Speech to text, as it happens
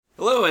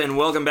Hello and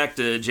welcome back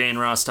to Jay and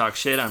Ross Talk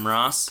Shit. I'm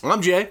Ross.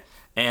 I'm Jay.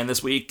 And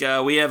this week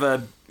we have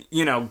a,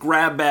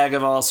 grab bag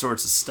of all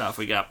sorts of stuff.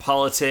 We got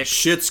politics.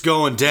 Shit's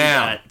going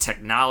down. We got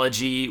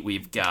technology.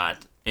 We've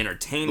got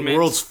entertainment. The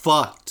world's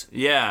fucked.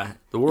 Yeah.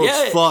 The world's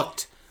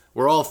fucked.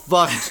 We're all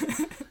fucked.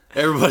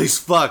 Everybody's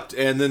fucked.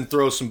 And then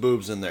throw some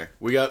boobs in there.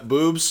 We got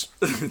boobs.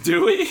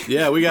 Do we?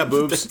 Yeah, we got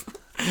boobs.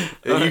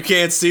 You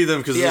can't see them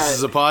because this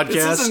is a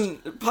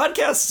podcast.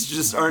 Podcasts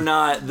just are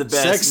not the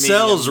best. Sex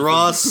sells,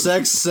 Ross.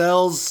 Sex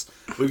sells.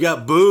 We've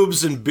got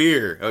boobs and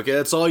beer. Okay,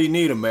 that's all you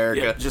need,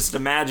 America. Yeah, just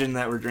imagine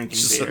that we're drinking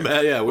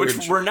beer.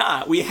 Which we're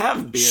not. We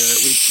have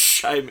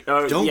beer.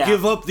 Don't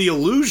give up the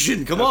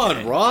illusion. Come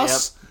on,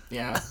 Ross. Yep.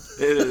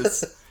 Yeah, it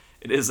is.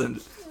 It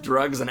isn't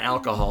drugs and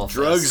alcohol.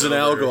 Drugs and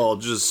alcohol.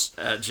 Just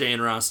Jay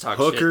and Ross talk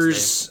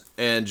hookers shit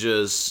and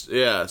just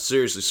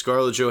seriously,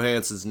 Scarlett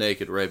Johansson's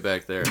naked right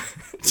back there.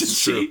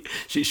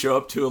 She show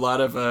up to a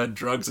lot of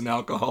drugs and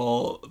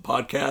alcohol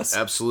podcasts.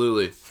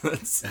 Absolutely.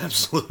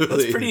 Absolutely.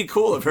 That's pretty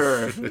cool of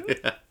her.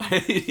 Yeah.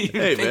 You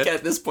think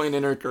at this point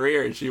in her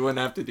career she wouldn't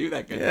have to do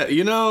that kind of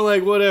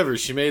thing. Whatever.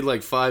 She made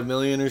like $5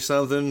 million or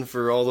something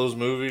for all those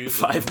movies.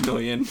 $5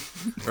 million.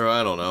 Or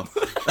I don't know.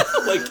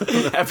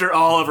 Like after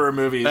all of her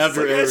movies.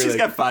 After everything. She's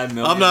got $5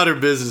 million. I'm not her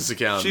business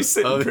accountant. She's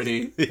sitting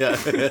pretty.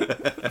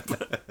 Yeah.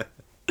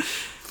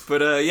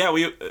 But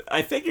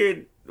I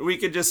figured we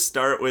could just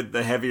start with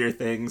the heavier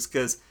things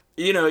because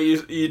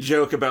you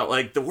joke about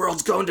like the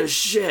world's going to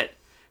shit,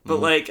 but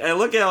like I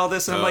look at all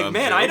this and I'm like,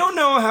 man, I don't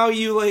know how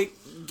you like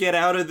get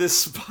out of this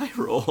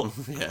spiral.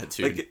 Yeah,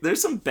 dude. Like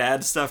there's some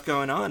bad stuff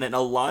going on, and a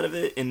lot of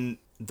it in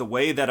the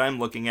way that I'm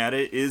looking at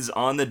it is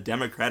on the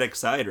Democratic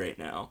side right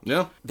now.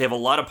 Yeah, they have a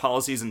lot of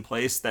policies in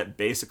place that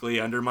basically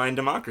undermine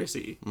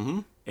democracy,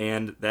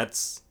 and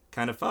that's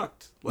kind of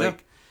fucked.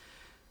 Like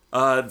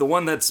the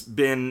one that's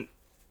been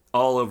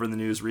all over the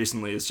news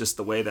recently is just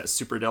the way that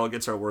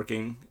superdelegates are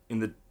working in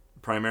the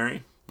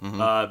primary.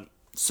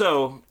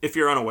 So, if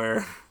you're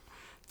unaware,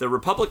 the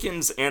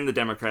Republicans and the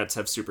Democrats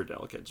have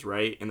superdelegates,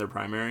 right, in their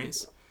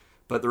primaries.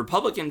 But the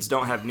Republicans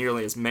don't have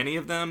nearly as many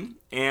of them,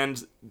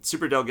 and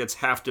superdelegates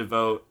have to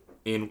vote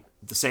in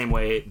the same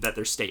way that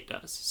their state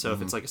does. So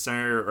if it's like a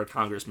senator or a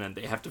congressman,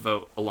 they have to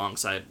vote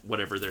alongside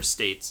whatever their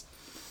state's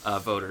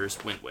voters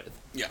went with.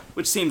 Yeah.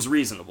 Which seems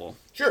reasonable.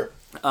 Sure.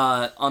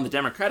 On the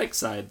Democratic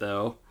side,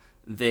 though,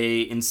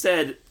 they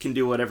instead can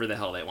do whatever the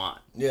hell they want.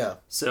 Yeah.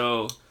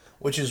 So,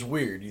 which is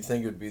weird. You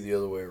think it would be the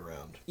other way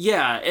around.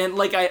 Yeah, and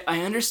like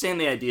I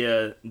understand the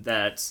idea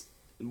that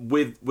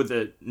with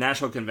a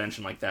national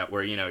convention like that,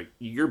 where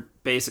you're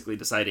basically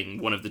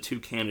deciding one of the two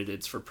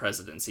candidates for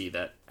presidency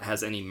that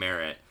has any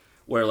merit.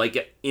 Where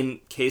like in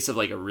case of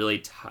like a really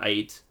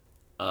tight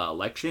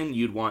election,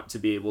 you'd want to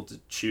be able to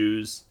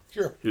choose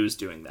who's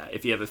doing that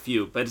if you have a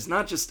few. But it's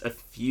not just a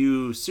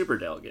few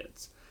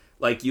superdelegates.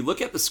 Like, you look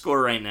at the score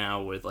right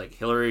now with, like,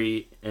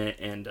 Hillary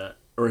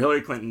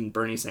Hillary Clinton,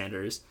 Bernie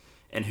Sanders,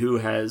 and who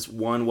has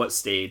won what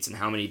states and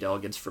how many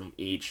delegates from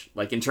each,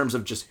 like, in terms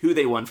of just who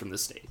they won from the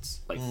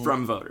states, like,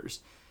 from voters.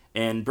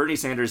 And Bernie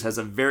Sanders has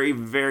a very,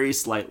 very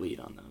slight lead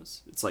on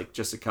those. It's, like,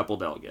 just a couple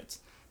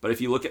delegates. But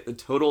if you look at the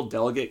total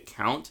delegate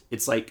count,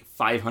 it's, like,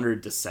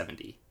 500 to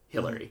 70,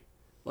 Hillary.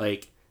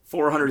 Like,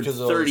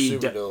 430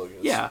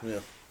 delegates. Yeah.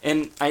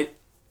 And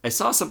I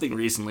saw something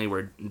recently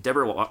where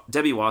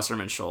Debbie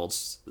Wasserman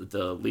Schultz,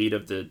 the lead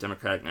of the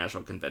Democratic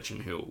National Convention,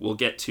 who we'll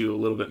get to a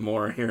little bit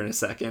more here in a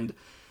second,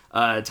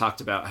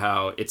 talked about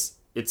how it's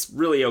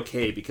really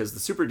okay because the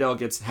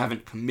superdelegates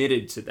haven't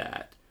committed to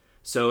that.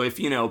 So if,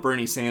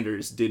 Bernie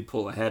Sanders did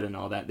pull ahead and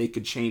all that, they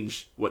could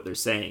change what they're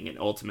saying and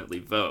ultimately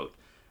vote.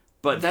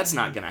 But that's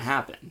not going to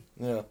happen.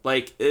 Yeah.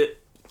 Like,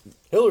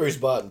 Hillary's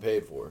bought and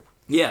paid for.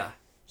 Yeah.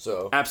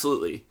 So.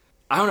 Absolutely.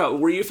 I don't know.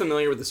 Were you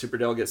familiar with the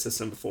superdelegate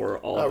system before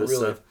all of this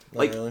stuff?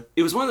 Like,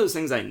 it was one of those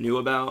things I knew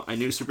about. I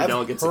knew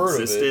superdelegates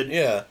existed.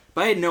 Yeah.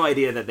 But I had no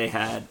idea that they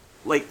had,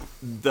 like,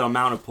 the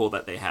amount of pull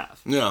that they have.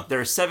 Yeah. There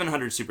are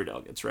 700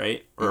 superdelegates,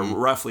 right? Or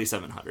roughly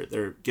 700.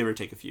 They're give or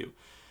take a few.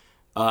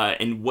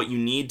 And what you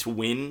need to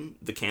win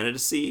the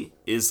candidacy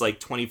is, like,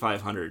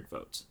 2,500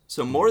 votes.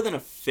 So more than a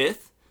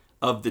fifth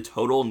of the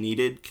total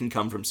needed can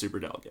come from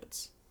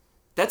superdelegates.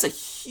 That's a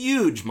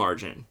huge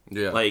margin.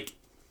 Yeah. Like,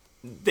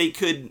 they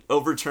could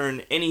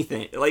overturn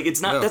anything. Like, it's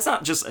not. No. That's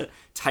not just a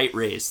tight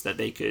race that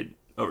they could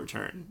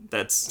overturn.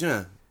 That's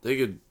They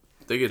could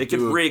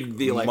rig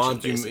the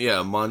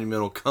election.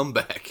 Monumental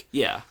comeback.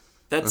 Yeah,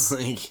 that's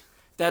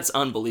that's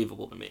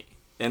unbelievable to me.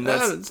 And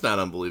it's not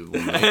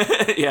unbelievable to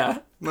me. Yeah,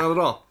 not at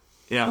all.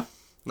 Yeah,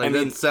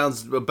 that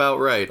sounds about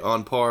right,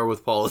 on par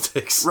with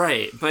politics.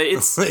 Right, but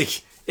it's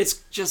like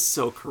it's just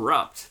so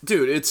corrupt,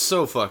 dude. It's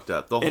so fucked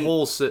up. The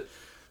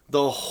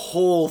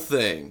whole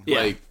thing. Yeah.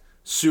 Like.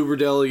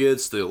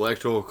 Superdelegates, the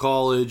Electoral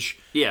College.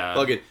 Yeah.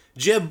 Fucking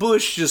Jeb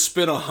Bush just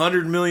spent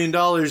 $100 million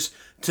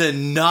to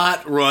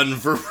not run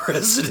for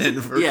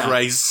president, for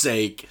Christ's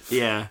sake.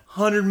 Yeah.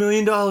 $100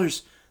 million.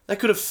 That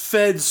could have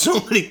fed so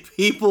many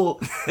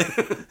people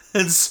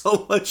and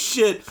so much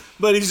shit.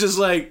 But he's just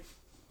like,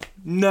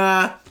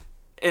 nah.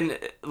 And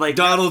like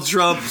Donald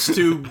Trump's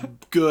too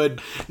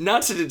good.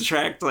 Not to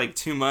detract like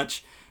too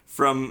much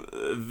from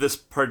this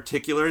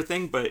particular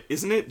thing, but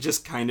isn't it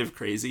just kind of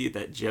crazy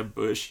that Jeb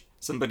Bush,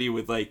 somebody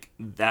with like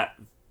that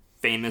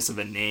famous of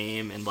a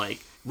name and like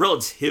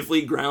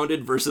relatively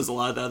grounded versus a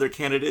lot of the other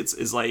candidates,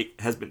 is like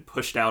has been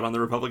pushed out on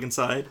the Republican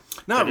side?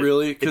 Not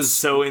really, because it's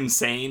so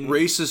insane.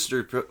 Racists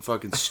are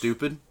fucking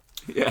stupid.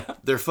 Yeah,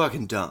 they're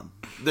fucking dumb.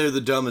 They're the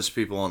dumbest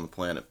people on the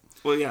planet.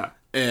 Well, yeah,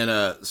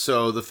 and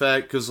so the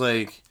fact, because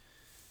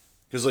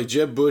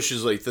Jeb Bush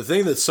is like, the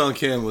thing that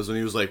sunk in was when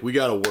he was like, we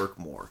got to work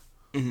more.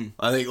 Mm-hmm.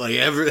 I think like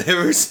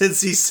ever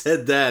since he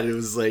said that, it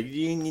was like,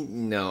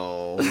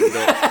 no,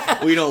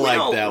 we don't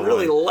like that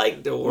really one.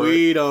 Like the word.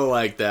 We don't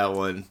like that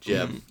one,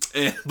 Jeb.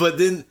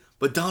 Mm-hmm.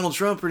 But Donald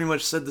Trump pretty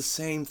much said the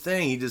same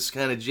thing. He just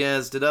kind of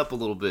jazzed it up a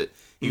little bit.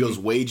 He goes,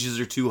 wages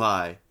are too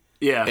high.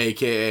 Yeah.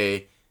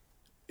 AKA,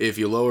 if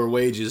you lower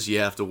wages, you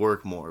have to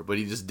work more. But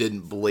he just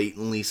didn't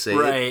blatantly say it.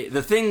 Right.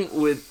 The thing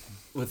with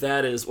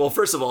that is, well,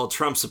 first of all,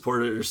 Trump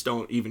supporters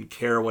don't even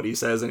care what he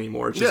says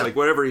anymore. It's just like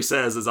whatever he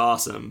says is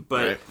awesome.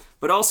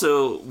 But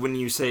also, when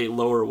you say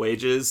lower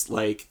wages,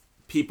 like,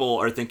 people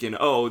are thinking,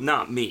 oh,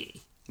 not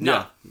me.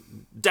 No,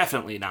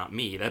 definitely not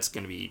me. That's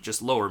going to be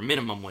just lower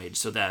minimum wage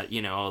so that,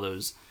 all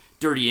those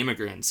dirty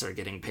immigrants are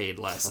getting paid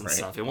less and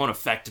stuff. It won't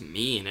affect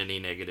me in any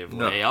negative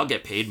way. I'll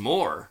get paid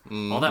more.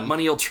 Mm-hmm. All that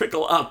money will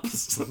trickle up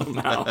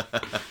somehow.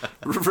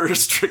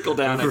 Reverse trickle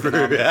down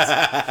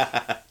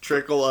economics.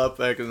 Trickle up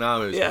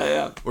economics.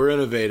 Yeah. We're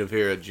innovative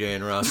here at Jay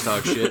and Ross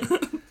Talk Shit.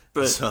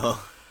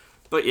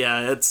 But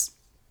yeah,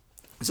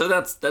 so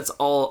that's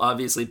all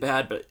obviously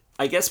bad, but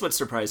I guess what's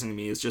surprising to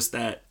me is just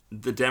that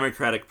the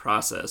Democratic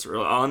process, or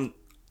on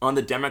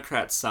the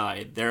Democrat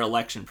side, their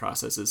election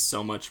process is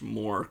so much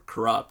more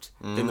corrupt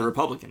than the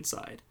Republican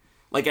side.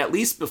 Like, at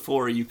least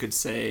before, you could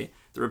say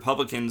the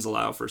Republicans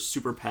allow for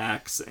super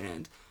PACs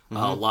and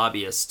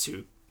lobbyists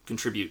to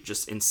contribute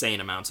just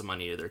insane amounts of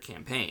money to their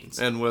campaigns.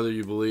 And whether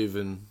you believe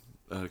in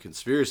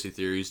conspiracy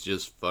theories,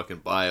 just fucking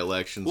buy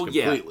elections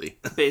completely.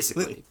 Yeah,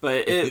 basically.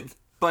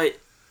 But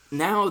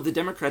now the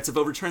Democrats have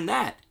overturned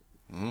that.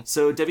 Mm-hmm.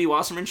 So Debbie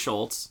Wasserman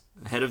Schultz,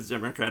 head of the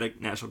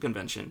Democratic National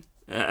Convention,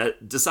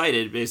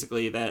 decided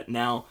basically that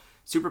now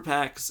super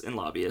PACs and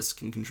lobbyists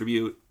can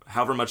contribute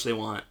however much they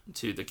want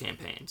to the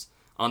campaigns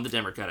on the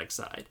Democratic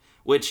side,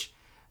 which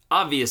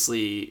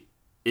obviously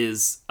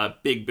is a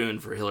big boon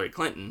for Hillary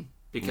Clinton,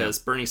 because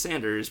Bernie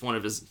Sanders, one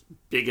of his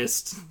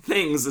biggest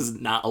things is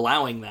not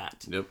allowing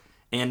that. Yep.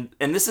 And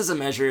this is a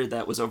measure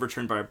that was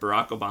overturned by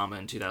Barack Obama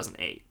in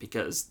 2008,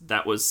 because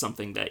that was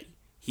something that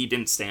he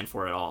didn't stand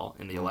for at all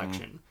in the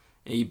election.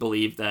 And he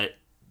believed that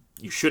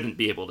you shouldn't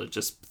be able to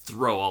just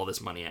throw all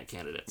this money at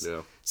candidates.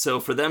 Yeah. So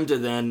for them to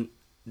then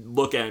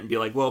look at it and be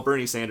like, well,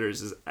 Bernie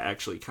Sanders is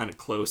actually kind of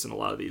close in a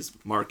lot of these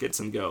markets,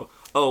 and go,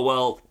 oh,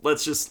 well,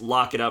 let's just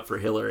lock it up for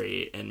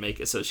Hillary and make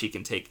it so she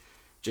can take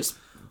just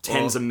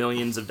tens of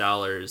millions of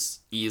dollars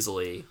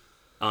easily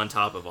on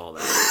top of all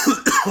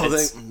that. Well, the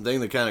thing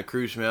that kind of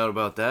creeps me out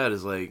about that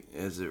is, like,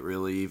 is it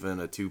really even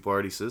a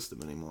two-party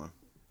system anymore?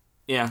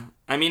 Yeah,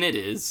 I mean, it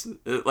is.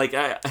 Like,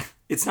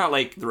 it's not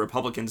like the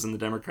Republicans and the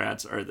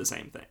Democrats are the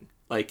same thing.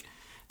 Like,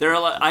 there are a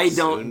lot, I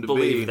don't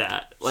believe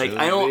that. Like,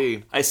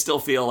 I still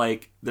feel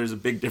like there's a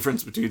big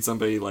difference between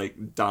somebody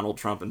like Donald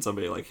Trump and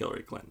somebody like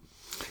Hillary Clinton.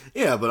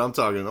 Yeah, but I'm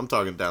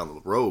talking down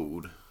the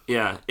road.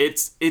 Yeah,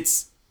 it's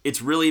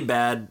really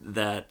bad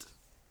that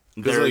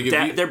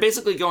they're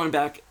basically going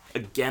back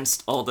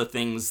against all the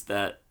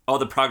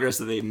progress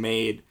that they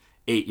made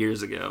 8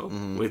 years ago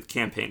with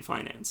campaign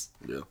finance.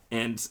 Yeah.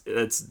 And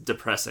it's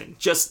depressing,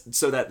 just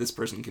so that this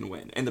person can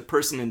win. And the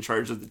person in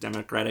charge of the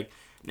Democratic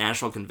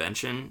National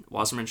Convention,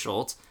 Wasserman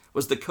Schultz,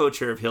 was the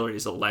co-chair of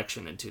Hillary's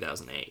election in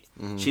 2008.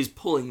 She's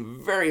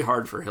pulling very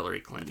hard for Hillary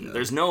Clinton. Yeah.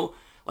 There's no,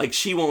 like,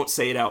 she won't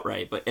say it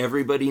outright, but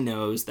everybody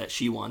knows that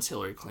she wants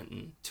Hillary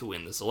Clinton to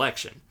win this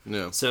election.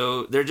 Yeah.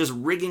 So they're just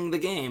rigging the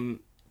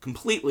game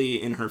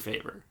completely in her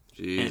favor.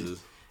 Jesus. And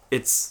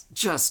it's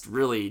just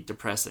really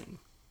depressing.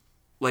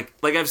 Like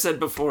I've said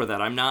before,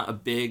 that I'm not a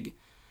big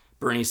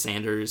Bernie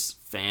Sanders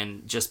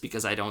fan, just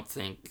because I don't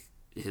think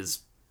his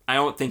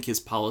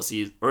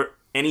policies or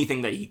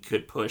anything that he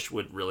could push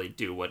would really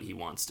do what he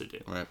wants to do.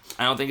 Right.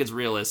 I don't think it's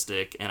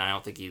realistic, and I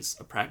don't think he's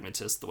a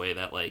pragmatist the way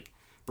that, like,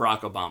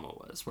 Barack Obama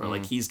was, where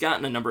like he's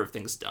gotten a number of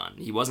things done.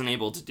 He wasn't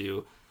able to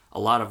do a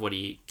lot of what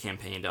he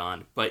campaigned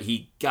on, but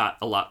he got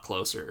a lot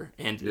closer,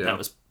 and that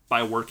was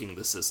by working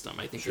the system.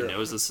 I think he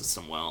knows the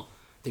system well.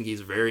 I think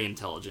he's very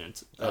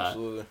intelligent.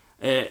 Absolutely.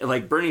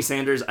 Like Bernie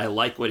Sanders, I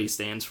like what he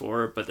stands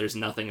for, but there's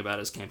nothing about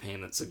his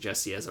campaign that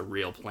suggests he has a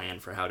real plan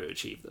for how to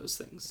achieve those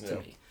things to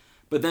me.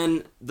 But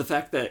then the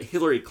fact that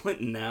Hillary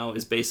Clinton now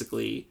is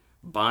basically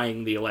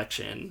buying the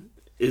election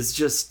is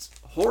just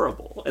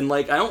horrible. And,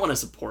 like, I don't want to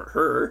support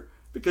her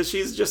because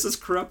she's just as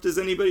corrupt as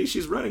anybody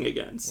she's running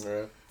against.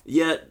 Right.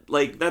 Yet,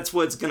 like, that's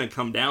what it's going to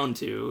come down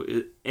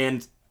to.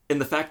 And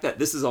the fact that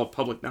this is all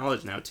public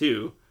knowledge now,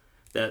 too,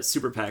 that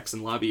super PACs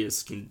and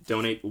lobbyists can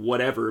donate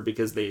whatever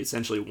because they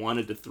essentially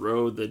wanted to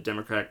throw the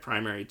Democratic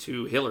primary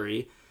to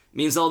Hillary,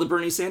 means all the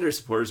Bernie Sanders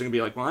supporters are going to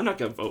be like, well, I'm not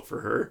going to vote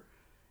for her.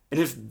 And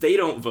if they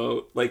don't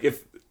vote, like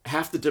if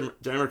half the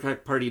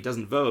Democratic Party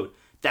doesn't vote,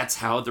 that's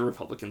how the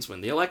Republicans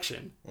win the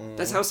election.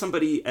 That's how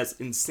somebody as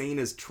insane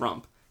as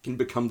Trump can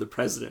become the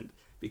president,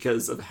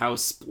 because of how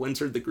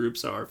splintered the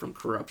groups are from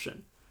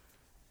corruption.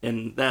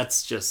 And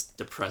that's just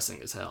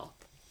depressing as hell.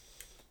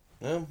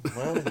 Yeah,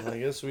 well, I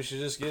guess we should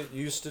just get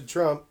used to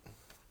Trump.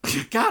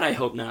 God, I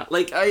hope not.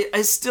 Like,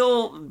 I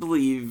still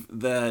believe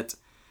that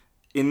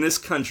in this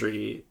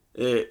country,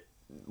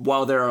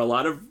 while there are a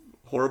lot of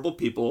horrible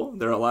people,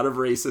 there are a lot of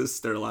racists,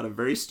 there are a lot of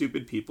very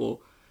stupid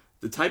people,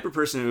 the type of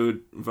person who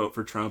would vote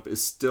for Trump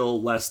is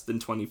still less than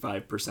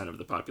 25% of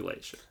the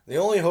population. The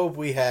only hope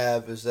we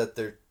have is that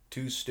they're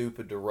too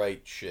stupid to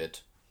write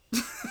shit.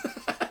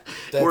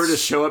 Or to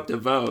show up to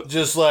vote.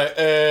 Just like,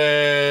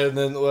 and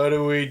then what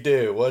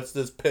do? What's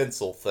this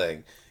pencil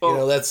thing? You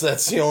know, that's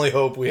the only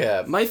hope we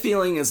have. My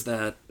feeling is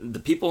that the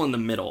people in the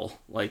middle,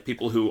 like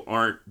people who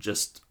aren't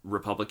just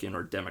Republican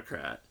or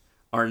Democrat,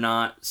 are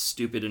not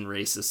stupid and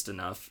racist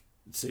enough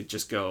to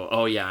just go,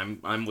 oh yeah,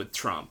 I'm with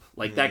Trump.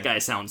 Like, that guy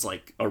sounds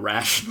like a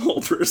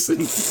rational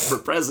person for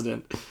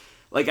president.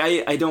 Like,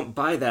 I don't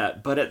buy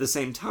that, but at the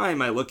same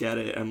time, I look at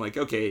it and I'm like,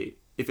 okay,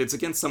 if it's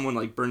against someone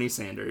like Bernie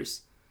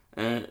Sanders,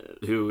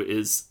 who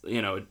is,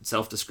 you know, a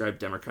self-described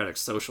democratic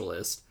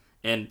socialist,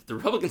 and the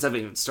Republicans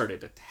haven't even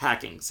started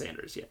attacking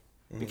Sanders yet,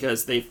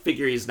 because they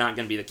figure he's not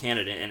going to be the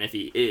candidate, and if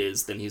he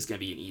is, then he's going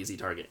to be an easy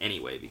target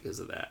anyway because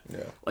of that.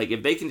 Yeah. Like,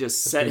 if they can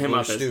just set him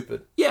up as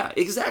stupid. Yeah,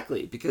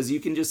 exactly, because you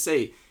can just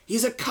say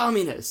he's a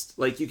communist.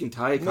 Like, you can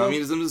tie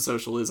communism to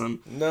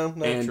socialism. No,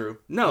 not true.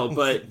 No,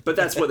 but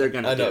that's what they're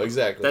going to do. I know,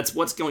 exactly. That's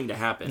what's going to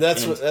happen.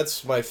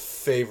 That's my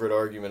favorite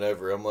argument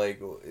ever. I'm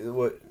like,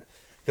 what?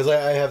 Because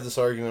I have this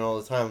argument all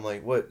the time. I'm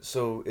like, what?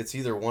 So it's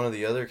either one or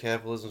the other,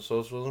 capitalism,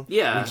 socialism?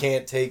 Yeah. We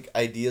can't take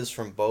ideas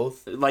from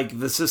both? Like,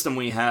 the system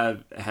we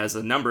have has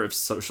a number of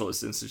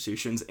socialist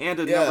institutions and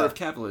a number of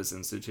capitalist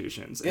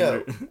institutions. Yeah.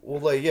 Well,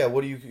 like, yeah,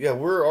 what do you... Yeah,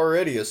 we're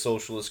already a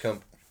socialist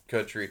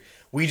country.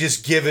 We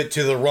just give it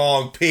to the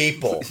wrong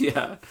people.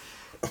 Yeah.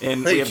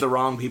 And we have the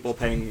wrong people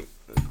paying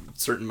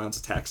certain amounts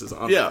of taxes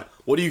on Yeah. that.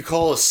 What do you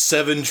call a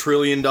 $7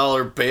 trillion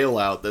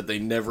bailout that they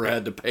never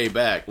had to pay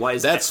back? Why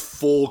is That's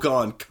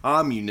full-on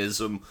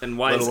communism. And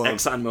why is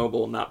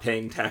ExxonMobil not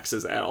paying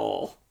taxes at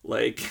all?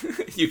 Like,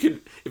 you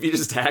could, if you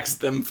just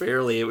taxed them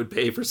fairly, it would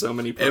pay for so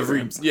many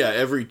programs.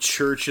 Every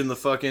church in the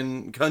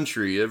fucking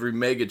country, every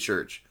mega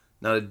church,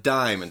 not a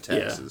dime in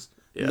taxes.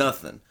 Yeah.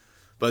 Nothing.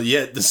 But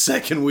yet, the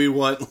second we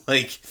want,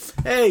 like,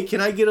 hey, can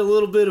I get a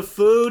little bit of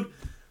food?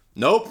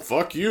 Nope,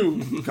 fuck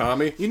you,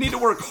 commie. You need to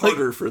work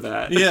harder for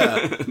that.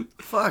 Yeah,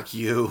 fuck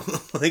you.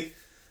 Like,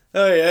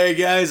 hey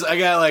guys, I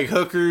got like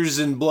hookers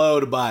and blow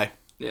to buy.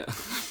 Yeah.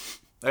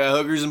 I got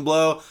hookers and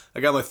blow. I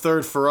got my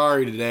third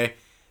Ferrari today.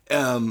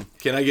 Can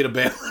I get a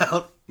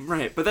bailout?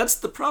 Right, but that's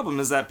the problem,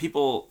 is that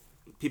people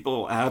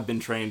have been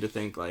trained to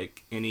think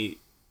like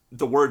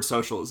the word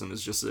socialism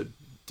is just a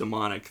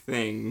demonic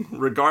thing,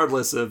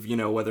 regardless of, you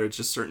know, whether it's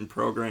just certain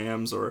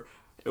programs or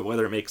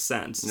whether it makes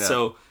sense. Yeah.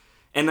 So,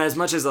 and as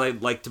much as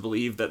I'd like to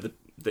believe that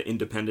the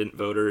independent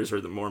voters or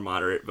the more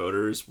moderate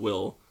voters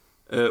would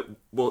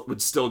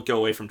still go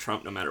away from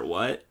Trump no matter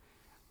what,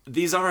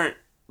 these are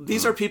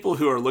people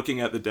who are looking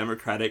at the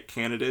Democratic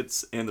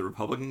candidates and the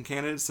Republican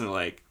candidates and are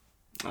like,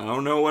 I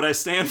don't know what I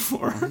stand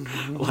for.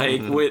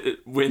 Like,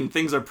 when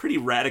things are pretty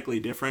radically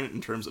different in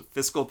terms of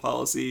fiscal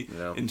policy,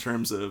 in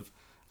terms of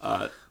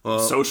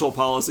social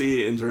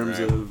policy, in terms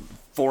of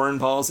foreign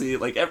policy,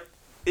 like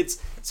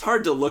it's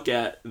hard to look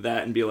at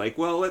that and be like,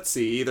 well, let's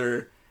see,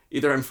 either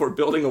I'm for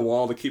building a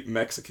wall to keep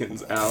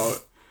Mexicans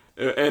out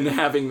and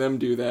having them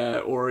do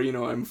that, or, you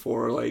know, I'm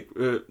for like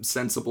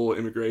sensible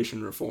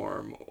immigration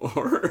reform,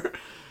 or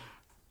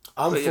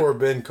I'm for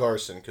Ben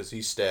Carson because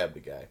he stabbed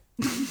a guy.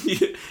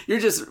 You're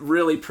just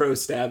really pro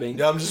stabbing.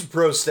 Yeah, I'm just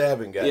pro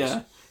stabbing, guys.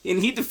 Yeah,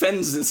 and he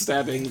defends his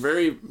stabbing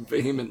very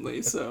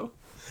vehemently. So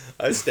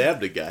I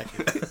stabbed a guy.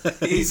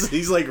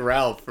 he's like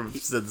Ralph from The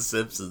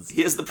Simpsons.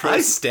 He has the I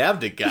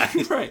stabbed a guy.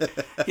 Right.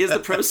 He has the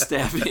pro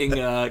stabbing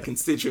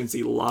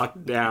constituency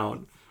locked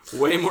down.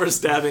 Way more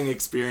stabbing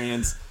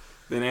experience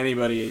than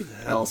anybody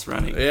else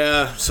running.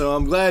 Yeah, so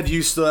I'm glad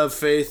you still have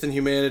faith in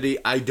humanity.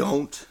 I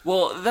don't.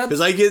 Well, that's...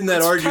 Because I get in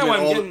that argument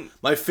getting...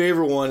 My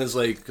favorite one is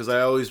like, because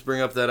I always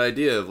bring up that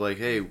idea of like,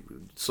 hey,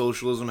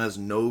 socialism has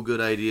no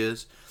good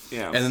ideas.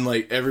 Yeah. And then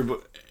like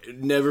everybody...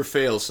 It never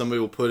fails. Somebody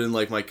will put in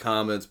like my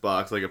comments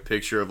box like a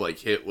picture of like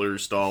Hitler,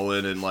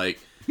 Stalin, and like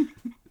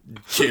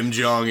Kim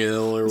Jong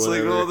Il or whatever. It's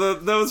like, well,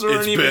 those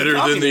aren't even better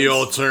communists. than the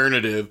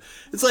alternative.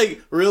 It's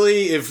like,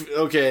 really,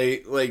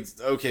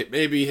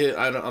 maybe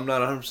I'm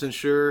not 100%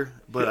 sure,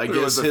 but Hitler I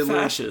guess was a Hitler,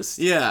 fascist.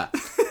 Yeah,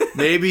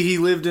 maybe he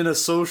lived in a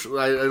social.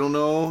 I don't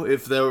know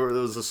if there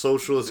was a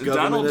socialist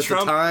government at the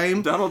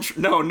time. No,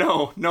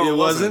 it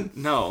wasn't.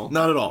 No,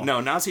 not at all. No,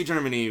 Nazi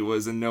Germany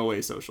was in no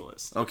way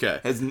socialist.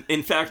 Okay,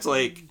 in fact,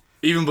 like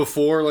even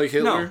before like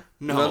Hitler.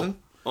 No. Nothing?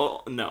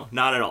 Oh, no,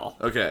 not at all.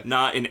 Okay.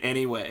 Not in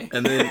any way.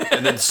 And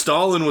then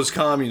Stalin was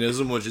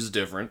communism, which is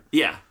different.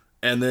 Yeah.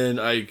 And then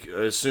I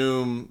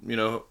assume,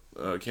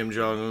 Kim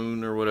Jong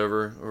Un or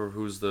whatever, or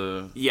who's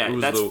the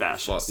that's the,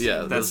 fascist.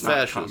 Yeah, that's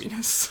not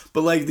communist.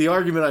 But like the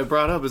argument I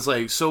brought up is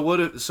like, so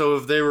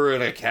if they were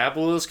in a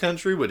capitalist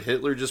country, would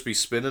Hitler just be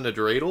spinning a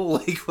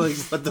dreidel? Like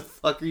what the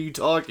fuck are you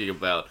talking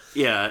about?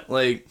 Yeah,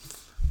 like,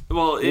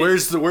 well,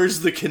 where's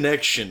the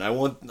connection? I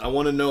want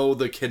to know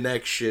the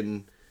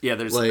connection. Yeah,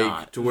 there's like,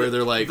 not. To where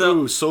they're like,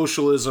 ooh,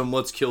 socialism,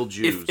 let's kill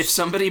Jews. If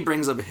somebody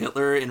brings up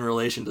Hitler in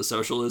relation to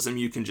socialism,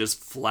 you can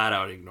just flat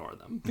out ignore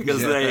them. Because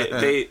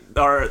they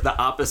are the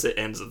opposite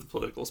ends of the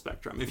political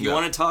spectrum. If you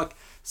want to talk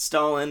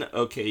Stalin,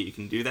 okay, you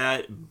can do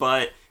that.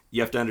 But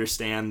you have to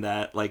understand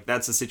that, like,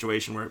 that's a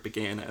situation where it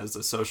began as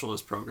a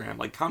socialist program.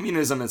 Like,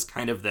 communism is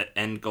kind of the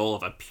end goal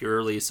of a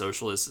purely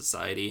socialist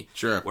society.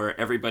 Sure. Where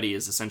everybody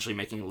is essentially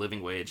making a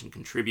living wage and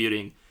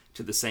contributing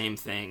to the same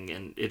thing,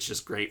 and it's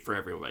just great for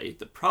everybody.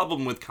 The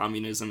problem with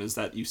communism is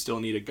that you still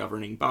need a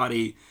governing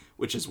body,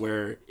 which is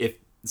where,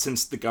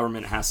 since the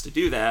government has to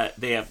do that,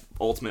 they have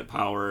ultimate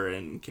power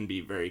and can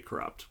be very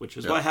corrupt, which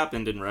is what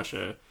happened in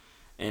Russia.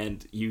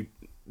 And you,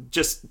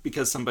 just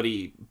because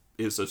somebody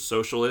is a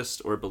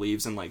socialist or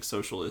believes in like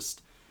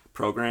socialist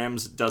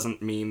programs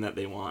doesn't mean that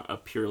they want a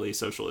purely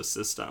socialist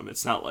system.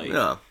 It's not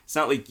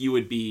like you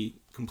would be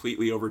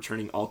completely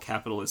overturning all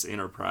capitalist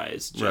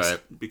enterprise just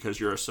because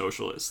you're a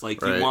socialist.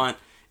 Like you want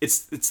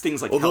it's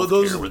things like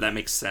healthcare where that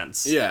makes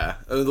sense. Yeah,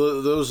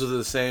 those are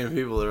the same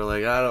people that are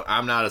like,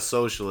 I'm not a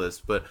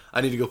socialist, but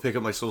I need to go pick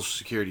up my social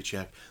security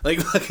check. Like,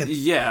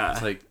 yeah,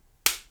 it's like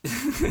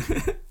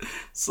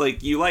it's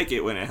like you like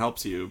it when it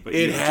helps you, but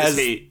it has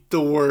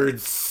the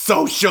word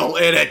social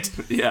in it.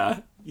 Yeah,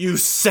 you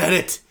said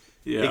it.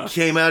 Yeah, it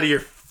came out of your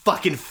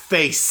fucking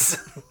face.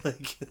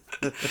 Like,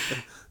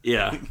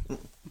 yeah,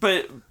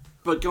 but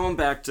going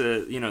back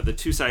to, the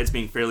two sides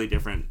being fairly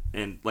different,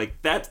 and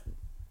like that,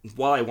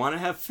 while I want to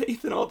have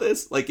faith in all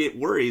this, like it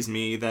worries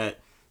me that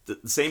the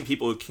same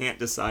people who can't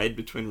decide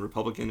between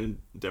Republican and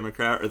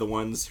Democrat are the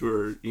ones who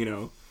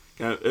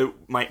are,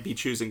 might be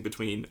choosing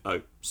between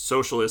a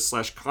socialist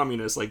 /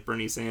 communist like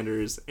Bernie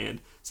Sanders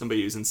and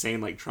somebody who's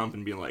insane like Trump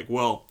and being like,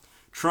 well,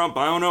 Trump,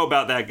 I don't know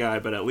about that guy,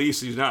 but at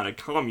least he's not a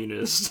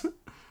communist.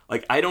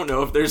 Like, I don't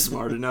know if they're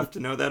smart enough to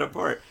know that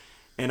apart.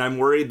 And I'm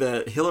worried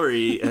that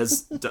Hillary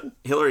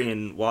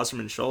and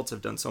Wasserman Schultz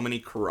have done so many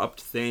corrupt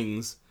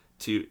things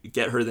to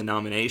get her the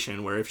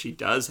nomination, where if she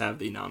does have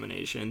the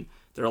nomination,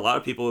 there are a lot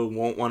of people who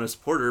won't want to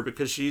support her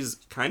because she's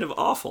kind of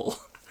awful.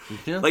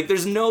 Yeah. Like,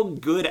 there's no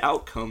good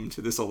outcome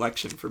to this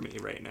election for me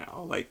right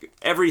now. Like,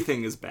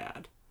 everything is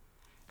bad.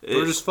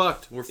 We're just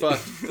fucked. We're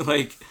fucked.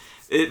 Like,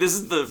 this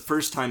is the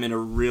first time in a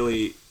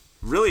really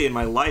in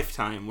my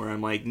lifetime where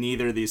I'm like,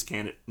 neither of these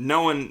candidates,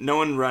 no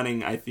one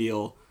running, I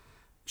feel,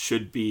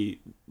 should be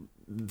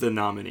the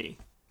nominee.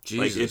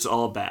 Jesus. Like, it's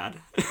all bad.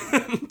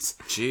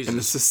 Jesus. And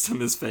the system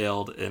has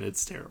failed, and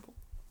it's terrible.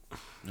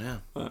 Yeah.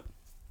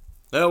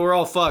 Yeah, we're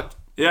all fucked.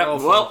 Yeah,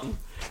 fucked.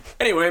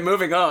 Anyway,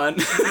 moving on.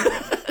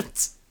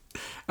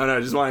 I don't know,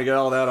 I just want to get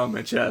all that on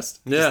my chest.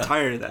 I'm just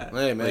tired of that.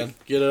 Hey, man,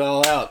 get it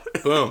all out.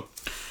 Boom.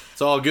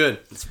 It's all good.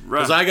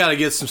 Because I got to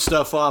get some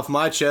stuff off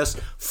my chest.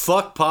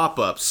 Fuck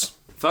pop-ups.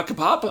 Fuck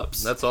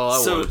pop-ups. That's all I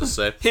wanted to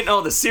say. Hitting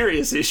all the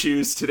serious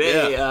issues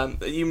today. Yeah.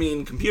 You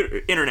mean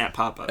internet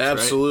pop-ups,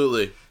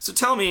 Absolutely. Right? So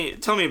tell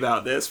me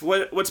about this.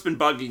 What's been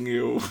bugging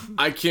you?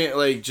 I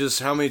can't, just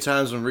how many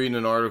times I'm reading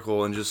an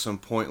article and just some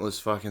pointless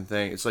fucking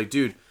thing. It's like,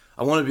 dude,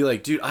 I want to be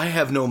like, dude, I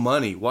have no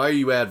money. Why are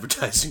you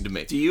advertising to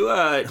me? Do you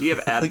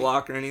have ad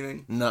block or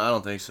anything? No, I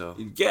don't think so.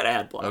 Get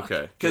ad block.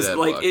 Okay. Because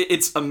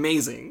it's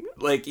amazing.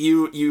 Like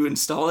you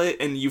install it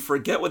and you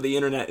forget what the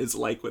internet is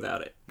like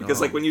without it. Because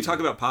when you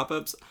talk about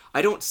pop-ups,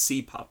 I don't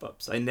see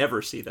pop-ups. I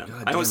never see them.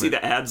 I don't see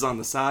the ads on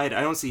the side.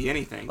 I don't see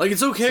anything. Like,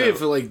 it's okay if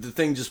the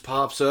thing just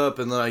pops up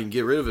and then I can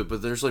get rid of it,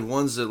 but there's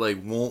ones that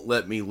won't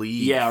let me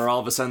leave. Yeah, or all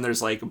of a sudden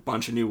there's a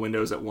bunch of new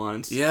windows at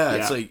once. Yeah,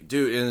 it's like,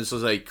 dude, and it's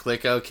just like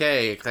click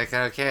OK, click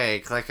OK,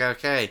 click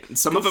OK.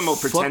 Some of them will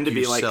pretend to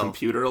be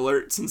computer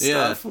alerts and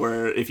stuff,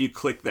 where if you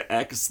click the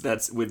X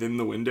that's within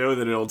the window,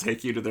 then it'll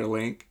take you to their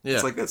link. Yeah.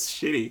 It's like, that's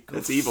shitty.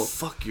 That's evil.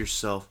 Fuck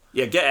yourself.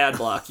 Yeah, get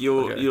AdBlock.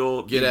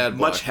 You'll get AdBlock.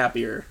 Much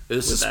happier.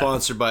 This is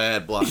sponsored by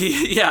AdBlock.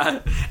 Yeah,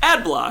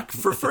 AdBlock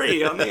for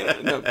free on the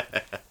internet. No.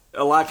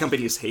 A lot of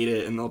companies hate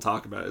it, and they'll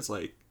talk about it. It's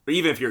like, or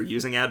even if you're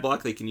using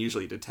AdBlock, they can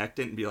usually detect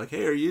it and be like,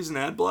 "Hey, are you using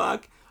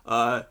AdBlock?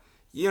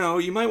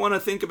 You might want to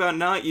think about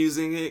not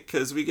using it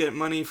because we get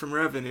money from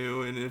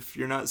revenue, and if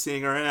you're not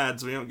seeing our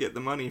ads, we don't get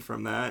the money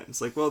from that." It's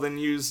like, well, then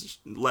use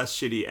less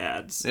shitty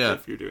ads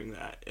if you're doing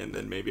that, and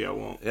then maybe I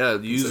won't. Yeah,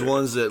 use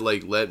ones that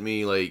let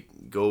me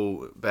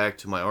go back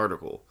to my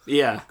article.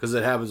 Yeah, because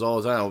it happens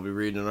all the time. I'll be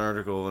reading an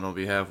article and I'll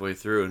be halfway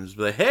through and just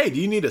be like, "Hey,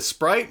 do you need a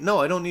Sprite?" No,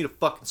 I don't need a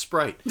fucking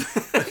Sprite.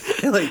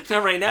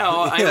 Not right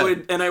now.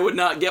 I would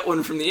not get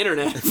one from the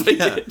internet if I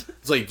did.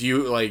 It's like, do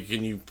you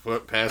can you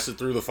pass it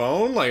through the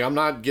phone? I'm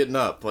not getting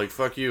up.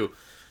 Fuck you.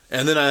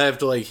 And then I have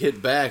to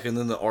hit back, and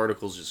then the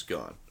article's just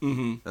gone.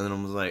 Mm-hmm. And then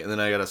I'm and then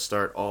I gotta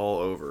start all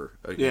over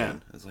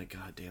again. Yeah. It's like,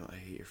 God damn, I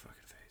hate your fucking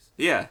face.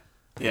 Yeah,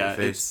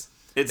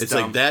 It's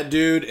like that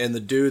dude and the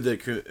dude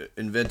that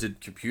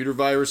invented computer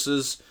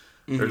viruses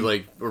or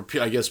like, or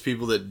I guess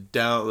people that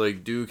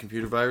do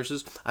computer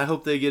viruses. I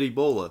hope they get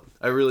Ebola.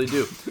 I really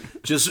do.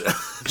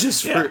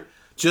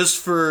 just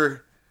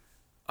for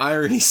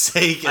irony's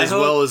sake, as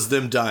well as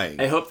them dying.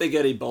 I hope they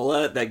get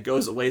Ebola that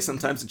goes away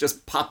sometimes and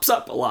just pops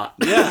up a lot.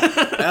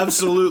 Yeah,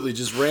 absolutely.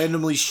 Just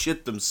randomly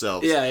shit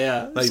themselves.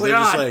 Yeah. Like, they're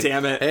just like,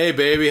 damn it. Hey,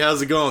 baby,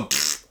 how's it going?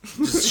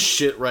 Just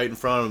shit right in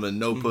front of them and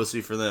no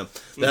pussy for them.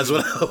 That's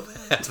what I hope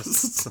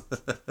happens.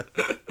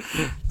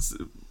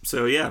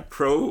 So yeah,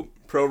 pro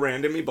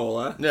random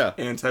Ebola. Yeah.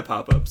 Anti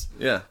pop-ups.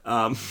 Yeah.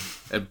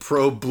 And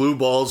pro blue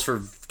balls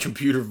for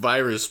computer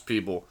virus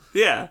people.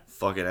 Yeah.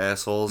 Fucking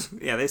assholes.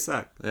 Yeah, they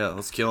suck. Yeah,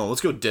 let's kill them. Let's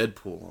go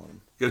Deadpool on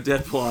them. Go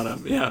Deadpool on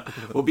them. Yeah,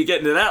 we'll be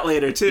getting to that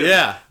later too.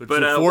 Yeah,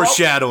 but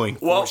foreshadowing.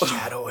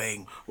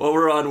 Foreshadowing. While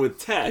we're on with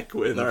tech,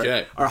 with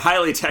our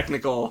highly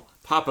technical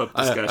pop-up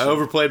discussion. I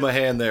overplayed my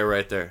hand there,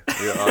 right there,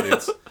 your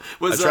audience.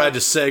 I tried to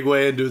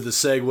segue into the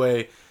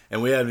segue,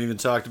 and we haven't even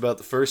talked about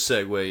the first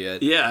segue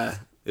yet. Yeah.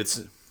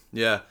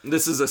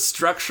 This is a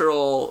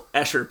structural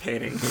Escher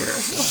painting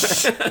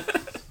here.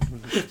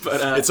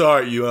 But it's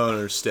art, you don't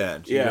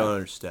understand. You don't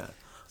understand.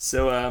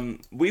 So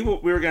we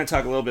were going to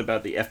talk a little bit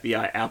about the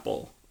FBI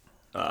Apple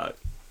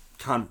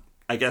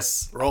I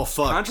guess we're all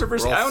fucked.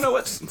 Controversy. I don't know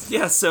what.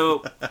 Yeah.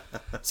 So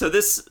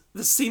this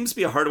seems to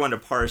be a hard one to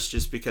parse,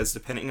 just because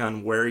depending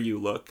on where you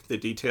look, the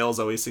details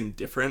always seem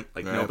different.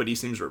 Like nobody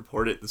seems to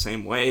report it the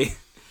same way.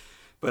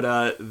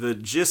 But the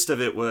gist of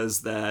it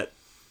was that,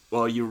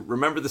 well, you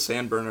remember the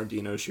San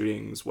Bernardino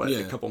shootings,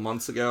 a couple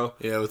months ago?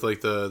 Yeah, with like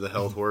the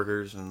health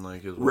workers and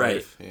like his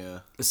wife.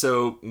 Yeah.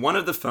 So one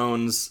of the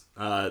phones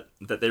that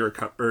they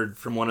recovered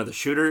from one of the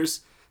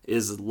shooters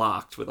is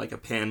locked with like a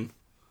pin.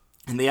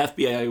 And the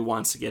FBI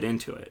wants to get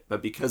into it,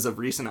 but because of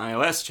recent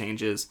iOS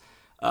changes,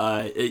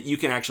 you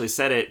can actually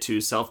set it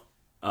to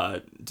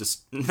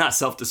not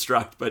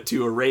self-destruct, but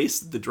to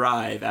erase the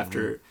drive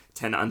after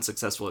 10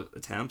 unsuccessful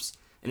attempts.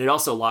 And it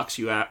also locks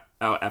you out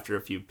after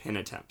a few pin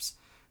attempts.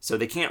 So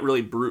they can't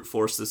really brute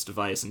force this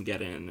device and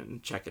get in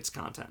and check its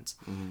contents.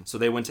 Mm-hmm. So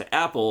they went to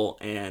Apple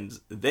and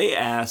they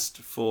asked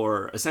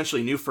for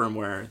essentially new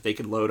firmware they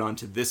could load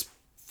onto this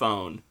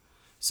phone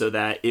so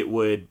that it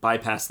would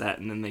bypass that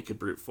and then they could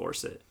brute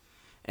force it.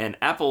 And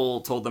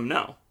Apple told them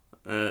no.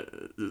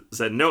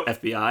 Said, no,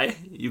 FBI,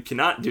 you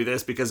cannot do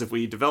this, because if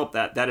we develop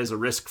that is a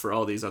risk for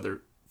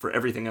for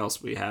everything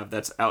else we have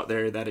that's out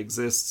there that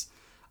exists.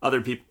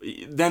 Other people,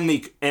 then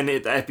the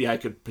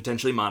FBI could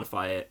potentially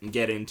modify it and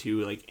get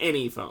into like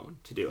any phone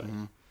to do it.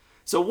 Mm-hmm.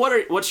 So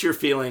what's your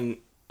feeling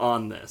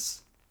on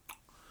this?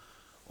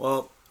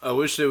 Well, I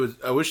wish they would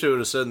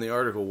have said in the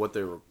article what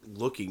they were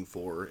looking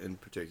for in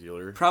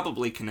particular.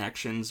 Probably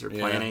connections or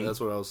planning. Yeah, that's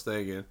what I was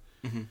thinking.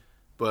 Mm-hmm.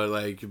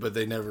 But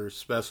they never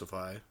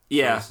specify.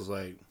 Yeah. So it's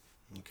like,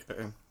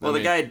 okay. Well,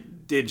 the guy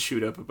did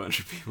shoot up a bunch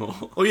of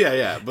people. Oh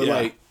yeah.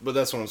 But but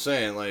that's what I'm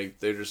saying. Like,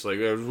 they're just like,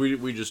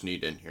 we just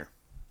need in here.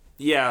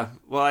 Yeah.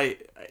 Well,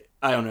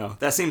 I don't know.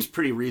 That seems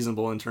pretty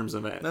reasonable in terms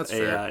of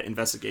a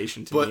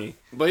investigation to me.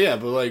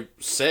 But like,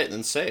 say it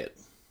and say it.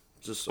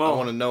 Just, I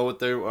want to know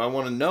I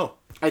want to know.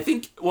 I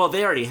think, well,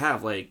 they already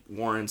have like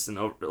warrants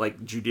and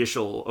like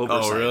judicial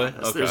oversight. Oh, really? On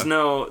this.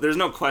 Okay. There's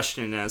no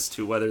question as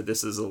to whether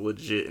this is a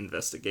legit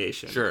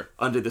investigation. Sure.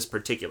 Under this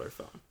particular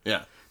phone.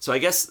 Yeah. So I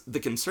guess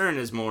the concern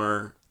is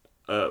more,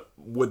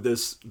 would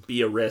this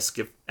be a risk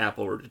if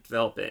Apple were to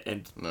develop it?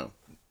 And no.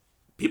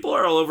 People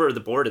are all over the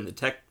board in the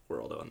tech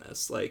world on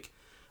this. Like,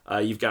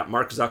 you've got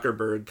Mark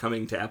Zuckerberg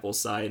coming to Apple's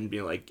side and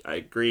being like, I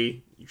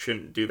agree, you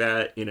shouldn't do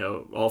that,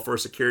 all for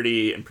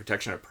security and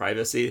protection of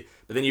privacy.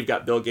 But then you've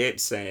got Bill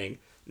Gates saying,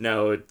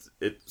 no,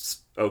 it's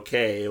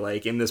okay.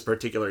 Like, in this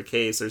particular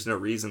case, there's no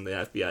reason the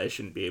FBI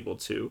shouldn't be able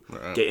to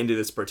get into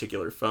this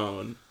particular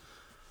phone.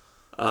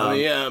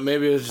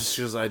 Maybe it's just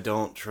because I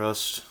don't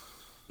trust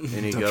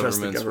any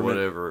governments,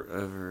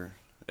 whatever,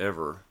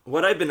 ever.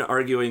 What I've been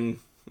arguing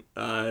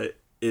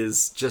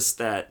is just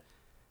that,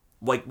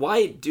 like,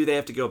 why do they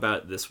have to go about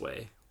it this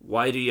way?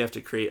 Why do you have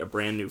to create a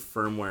brand new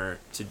firmware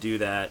to do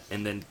that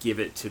and then give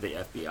it to the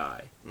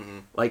FBI? Mm-hmm.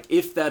 Like,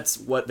 if that's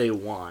what they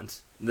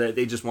want, that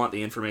they just want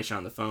the information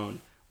on the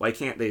phone, why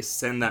can't they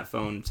send that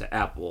phone to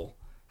Apple,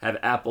 have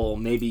Apple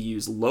maybe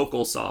use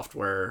local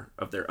software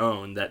of their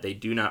own that they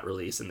do not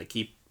release and they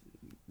keep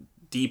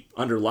deep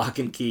under lock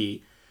and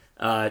key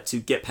to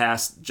get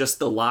past just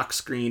the lock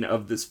screen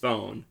of this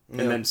phone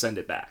and then send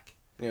it back?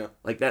 Yeah.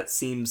 Like,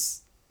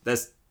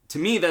 to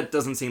me, that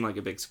doesn't seem like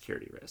a big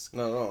security risk.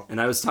 No, no. And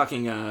I was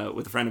talking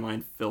with a friend of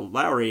mine, Phil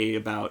Lowry,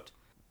 about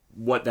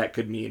what that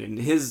could mean. And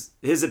his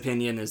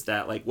opinion is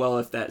that, like, well,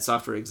 if that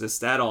software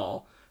exists at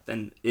all,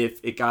 then if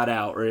it got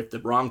out, or if the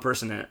wrong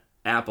person at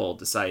Apple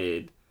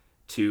decided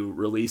to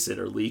release it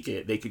or leak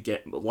it, they could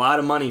get a lot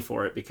of money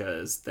for it,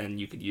 because then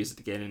you could use it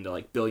to get into,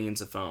 like,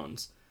 billions of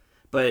phones.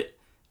 But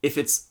if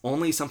it's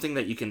only something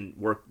that you can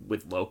work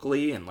with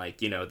locally, and, like,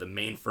 the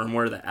main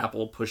firmware that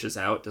Apple pushes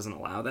out doesn't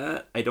allow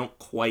that, I don't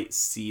quite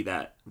see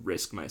that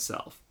risk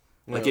myself.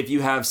 Yeah. Like, if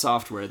you have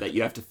software that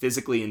you have to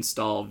physically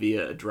install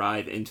via a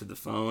drive into the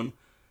phone,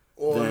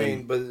 Well, then, I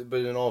mean,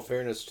 but in all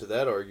fairness to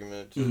that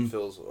argument, to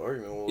Phil's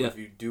argument, well, if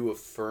you do a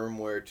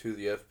firmware to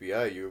the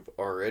FBI, you've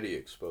already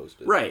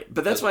exposed it. Right,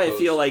 but that's why I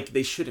feel like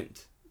they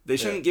shouldn't. They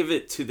shouldn't give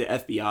it to the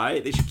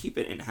FBI. They should keep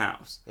it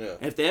in-house. Yeah.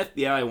 And if the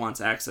FBI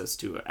wants access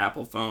to an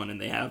Apple phone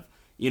and they have,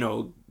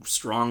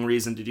 strong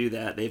reason to do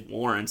that, they have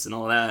warrants and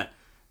all that,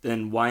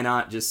 then why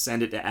not just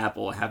send it to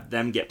Apple, have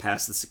them get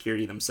past the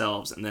security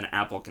themselves, and then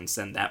Apple can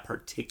send that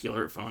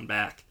particular phone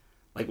back?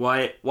 Like,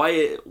 why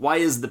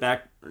is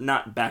the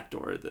not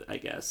backdoor, I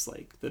guess,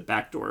 like, the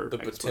backdoor the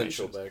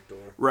potential backdoor.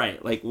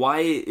 Right, like, why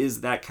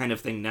is that kind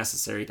of thing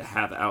necessary to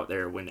have out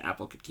there when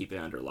Apple could keep it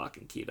under lock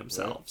and key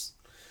themselves? Right.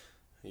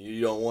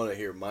 You don't want to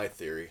hear my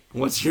theory.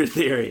 What's your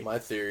theory? My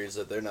theory is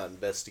that they're not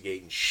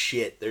investigating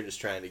shit. They're just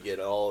trying to get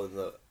all in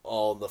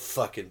the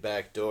fucking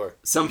back door.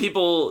 Some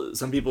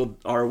people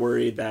are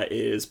worried that it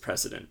is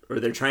precedent, or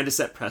they're trying to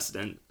set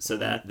precedent so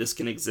that this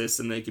can exist,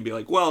 and they can be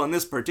like, well, in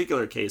this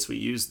particular case, we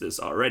used this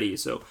already,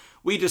 so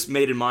we just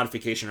made a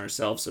modification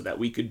ourselves so that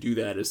we could do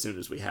that as soon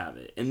as we have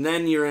it. And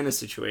then you're in a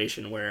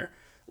situation where,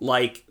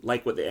 like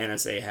what the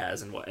NSA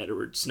has and what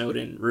Edward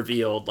Snowden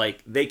revealed,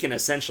 like, they can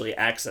essentially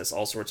access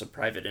all sorts of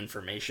private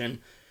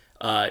information.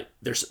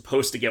 They're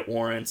supposed to get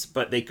warrants,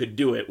 but they could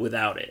do it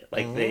without it.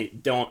 Like,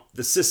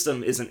 the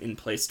system isn't in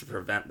place to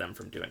prevent them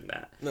from doing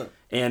that. No.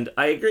 And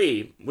I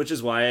agree, which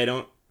is why I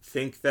don't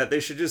think that they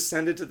should just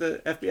send it to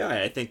the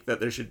FBI. I think that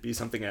there should be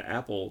something at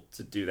Apple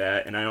to do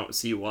that, and I don't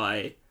see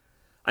why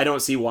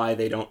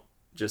they don't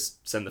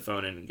just send the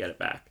phone in and get it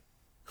back.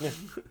 Yeah.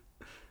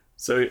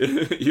 So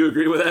you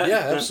agree with that?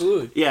 Yeah,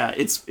 absolutely. Yeah,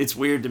 it's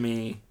weird to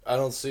me. I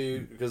don't see,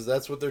 because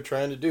that's what they're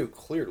trying to do,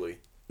 clearly.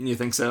 You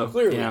think so?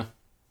 Clearly. Yeah.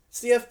 It's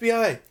the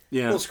FBI.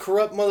 Yeah. Most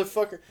corrupt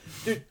motherfucker.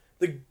 Dude,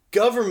 the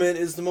government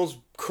is the most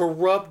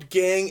corrupt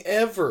gang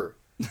ever.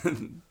 They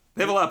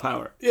have a lot of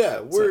power.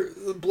 Yeah,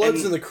 the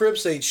Bloods and the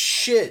Crips ain't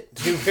shit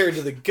compared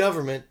to the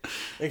government,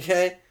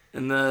 okay?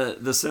 And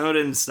the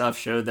Snowden stuff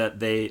showed that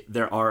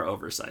there are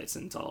oversights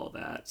into all of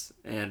that,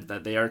 and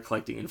that they are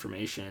collecting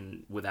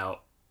information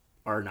without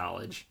our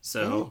knowledge.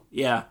 So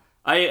yeah,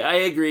 I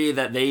agree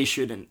that the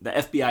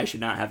FBI should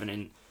not have an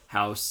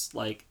in-house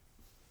like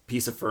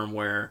piece of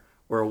firmware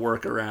or a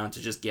workaround to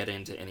just get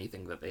into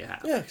anything that they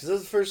have. Yeah, because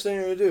that's the first thing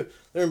they're gonna do.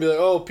 They're gonna be like,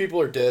 oh, people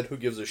are dead, who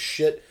gives a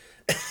shit?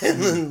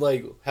 And then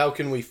like, how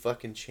can we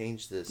fucking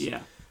change this?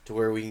 Yeah. To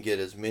where we can get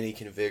as many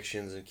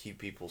convictions and keep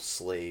people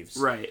slaves.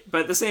 Right.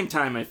 But at the same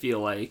time, I feel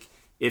like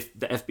if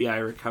the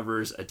FBI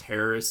recovers a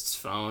terrorist's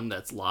phone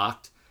that's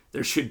locked,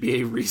 there should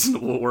be a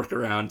reasonable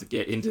workaround to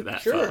get into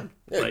that phone.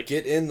 Yeah, like,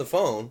 get in the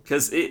phone.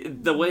 Because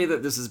the way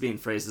that this is being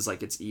phrased is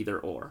like it's either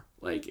or.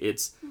 Like,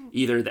 it's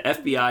either the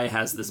FBI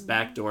has this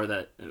backdoor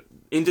that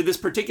into this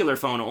particular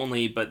phone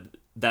only, but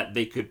that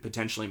they could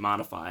potentially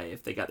modify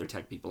if they got their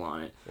tech people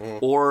on it.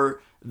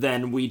 Or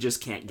then we just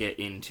can't get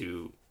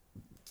into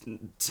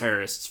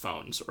terrorists'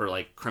 phones or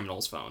like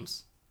criminals'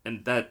 phones.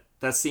 And that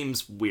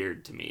seems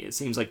weird to me. It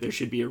seems like there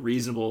should be a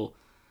reasonable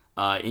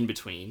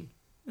in-between.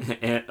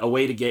 A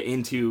way to get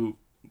into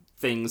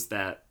things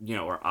that,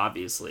 are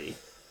obviously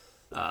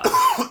up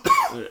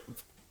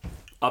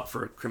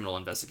for criminal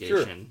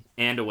investigation,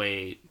 and a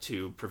way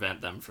to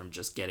prevent them from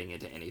just getting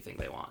into anything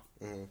they want.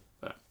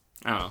 But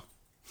I don't know.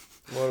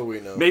 What do we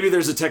know? Maybe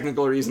there's a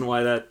technical reason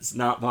why that's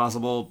not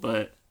possible,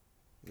 but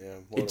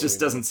it just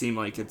doesn't seem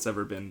like it's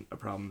ever been a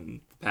problem in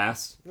the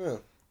past. Yeah.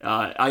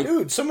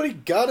 Dude, somebody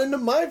got into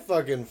my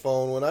fucking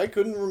phone when I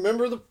couldn't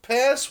remember the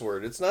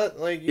password. It's not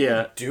like you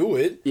can do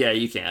it. Yeah,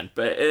 you can.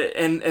 But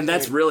and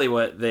that's really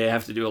what they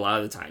have to do a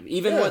lot of the time.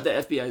 Even what the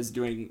FBI is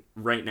doing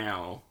right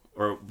now,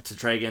 or to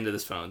try to get into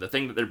this phone, the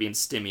thing that they're being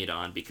stymied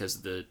on because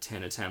of the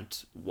 10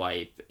 attempt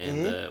wipe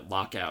and the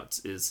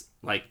lockouts is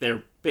like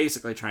they're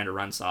basically trying to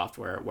run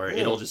software where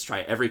it'll just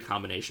try every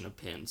combination of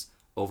pins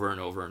over and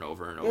over and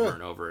over and over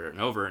and over and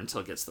over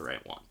until it gets the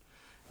right one.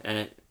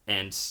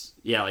 And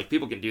yeah, like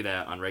people can do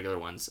that on regular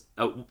ones.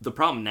 The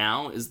problem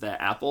now is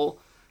that Apple,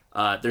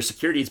 their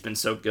security's been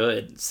so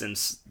good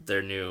since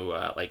their new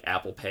like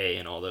Apple Pay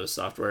and all those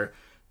software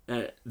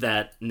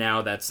that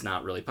now that's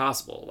not really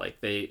possible.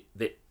 Like they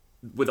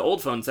with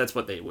old phones, that's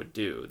what they would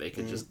do. They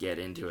could just get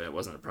into it. It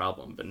wasn't a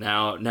problem. But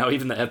now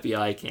even the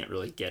FBI can't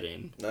really get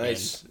in.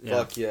 Nice. And,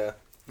 Fuck yeah.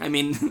 I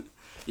mean,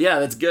 yeah,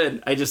 that's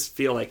good. I just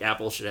feel like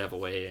Apple should have a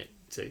way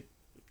to.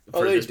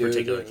 For they this do.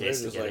 particular They're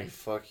case just to get like, in.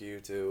 fuck you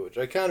too, which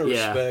I kind of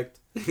respect.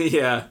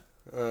 Yeah.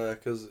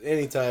 Because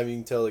anytime you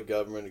can tell the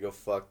government to go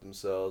fuck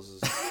themselves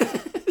is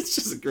it's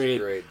just a great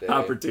day.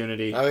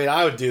 opportunity. I mean,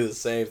 I would do the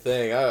same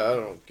thing. I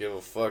don't give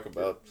a fuck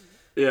about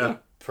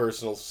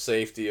personal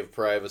safety of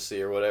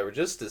privacy or whatever.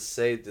 Just to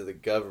say to the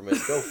government,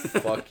 go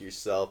fuck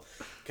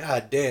yourself.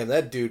 God damn,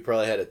 that dude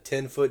probably had a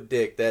 10-foot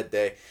dick that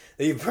day.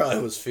 He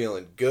probably was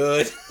feeling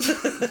good.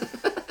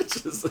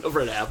 Just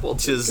over at Apple.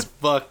 Just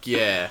fuck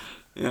yeah.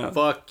 Yeah.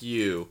 Fuck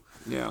you.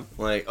 Yeah.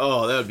 Like,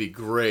 oh, that would be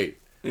great.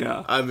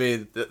 Yeah. I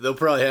mean, they'll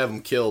probably have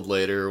him killed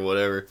later or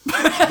whatever.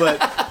 But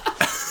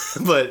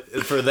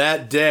for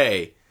that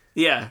day.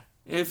 Yeah.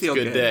 It feels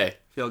good. Day.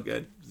 Feel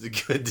good. It's a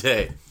good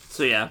day.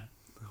 So yeah.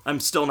 I'm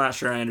still not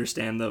sure I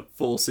understand the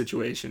full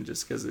situation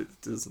just because it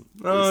doesn't.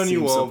 Oh, and you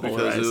seems so won't because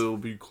polarized. it'll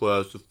be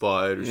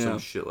classified or Yeah. some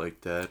shit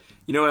like that.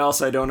 You know what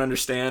else I don't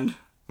understand?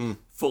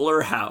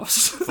 Fuller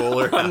House.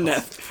 Fuller On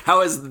House. Netflix.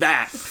 How is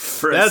that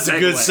for That's a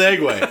good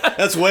segue? segue.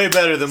 That's way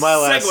better than my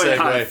last Segue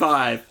high segue.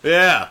 five.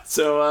 Yeah.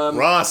 So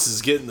Ross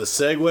is getting the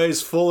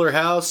segues. Fuller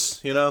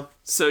House, you know?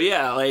 so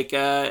yeah, like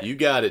You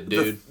got it,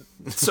 dude.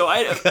 so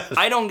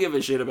I don't give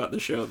a shit about the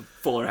show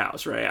Fuller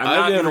House, right? I'm I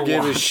not never gonna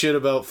gave a watch. shit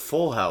about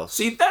Full House.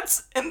 See,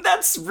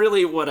 that's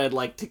really what I'd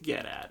like to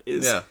get at.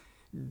 Is Yeah.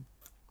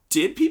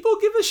 did people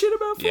give a shit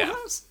about Full Yeah.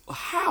 House?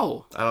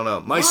 How? I don't know.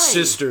 My Why?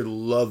 sister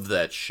loved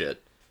that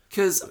shit.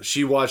 Because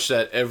She watched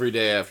that every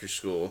day after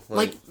school.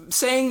 like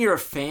saying you're a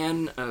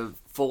fan of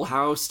Full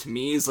House to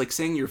me is like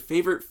saying your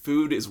favorite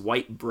food is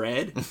white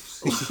bread.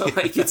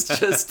 Like it's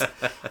just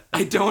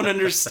I don't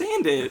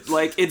understand it.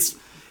 Like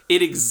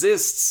it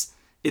exists.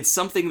 It's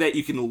something that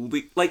you can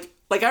like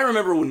I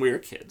remember when we were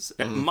kids.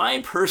 My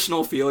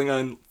personal feeling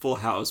on Full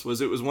House was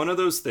it was one of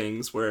those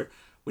things where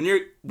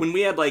when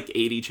we had like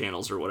 80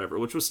 channels or whatever,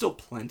 which was still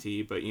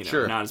plenty, but you know,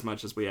 Sure. not as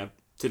much as we have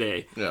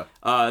today.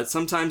 Yeah.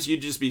 Sometimes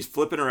you'd just be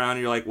flipping around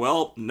and you're like,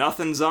 well,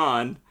 nothing's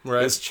on.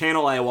 Right. This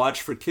channel I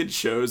watch for kids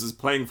shows is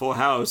playing Full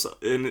House,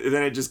 and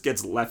then it just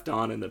gets left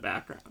on in the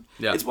background.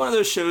 Yeah. It's one of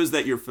those shows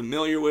that you're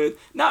familiar with,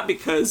 not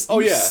because Oh,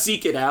 you yeah.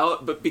 seek it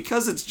out, but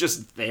because it's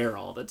just there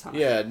all the time.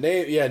 Yeah,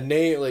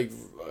 Nate, like,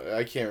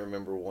 I can't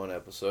remember one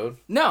episode.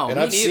 No, And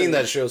me I've seen neither.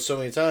 that show so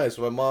many times.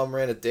 My mom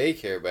ran a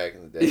daycare back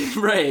in the day.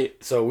 Right.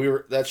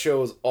 So that show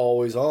was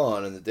always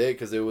on in the day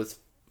because it was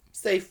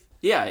safe.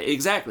 Yeah,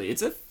 exactly.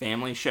 It's a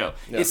family show.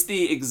 Yeah. It's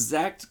the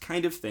exact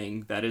kind of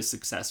thing that is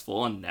successful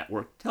on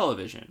network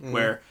television, Mm-hmm.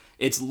 where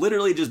it's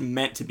literally just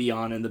meant to be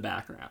on in the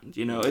background.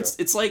 You know,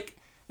 it's like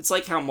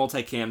how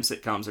multicam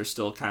sitcoms are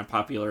still kind of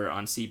popular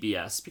on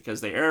CBS because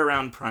they air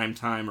around prime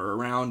time or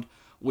around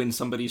when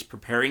somebody's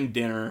preparing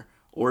dinner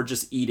or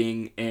just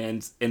eating,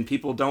 and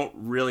people don't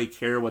really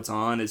care what's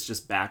on. It's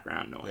just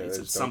background noise. Yeah, I it's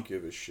just don't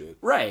give a shit.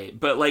 Right,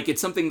 but like it's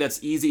something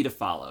that's easy to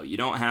follow. You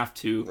don't have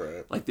to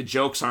Right. like the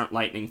jokes aren't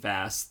lightning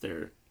fast.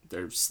 They're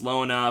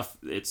slow enough.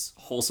 It's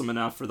wholesome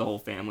enough for the whole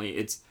family.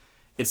 It's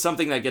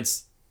something that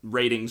gets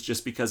ratings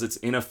just because it's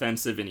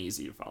inoffensive and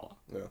easy to follow.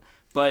 Yeah.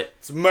 But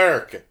It's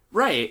America.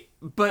 right,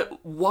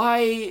 but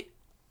why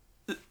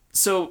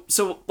so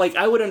like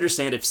I would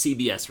understand if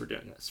CBS were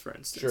doing this, for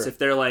instance. Sure. If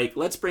they're like,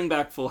 let's bring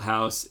back Full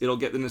House, it'll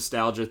get the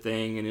nostalgia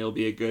thing and it'll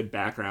be a good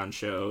background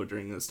show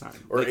during this time.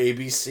 Or Like,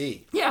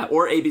 ABC. yeah,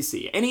 or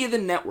ABC. Any of the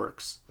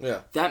networks.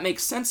 Yeah. That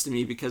makes sense to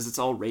me because it's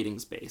all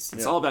ratings based.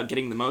 It's Yeah. all about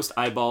getting the most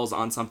eyeballs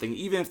on something,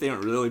 even if they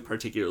don't really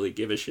particularly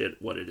give a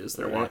shit what it is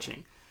they're Right.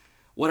 watching.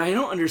 What I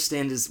don't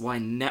understand is why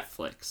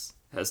Netflix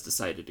has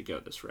decided to go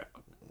this route.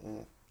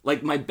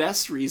 Like, my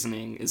best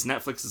reasoning is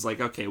Netflix is like,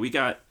 okay,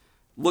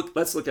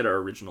 let's look at our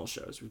original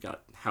shows. We've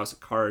got House of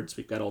Cards,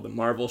 we've got all the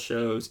Marvel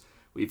shows,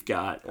 we've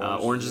got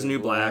Orange is the New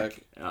Black,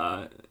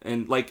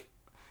 and like...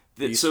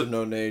 Beast of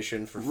No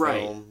Nation for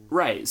film.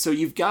 Right. So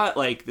you've got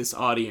like this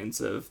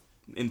audience of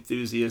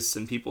enthusiasts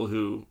and people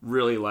who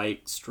really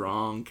like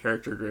strong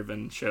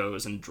character-driven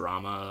shows and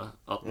drama,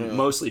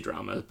 mostly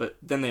drama, but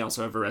then they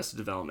also have Arrested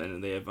Development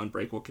and they have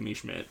Unbreakable Kimmy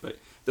Schmidt, but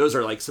those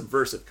are like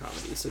subversive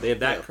comedies, so they have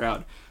that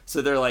crowd.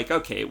 So they're like,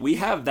 okay, we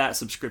have that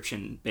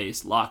subscription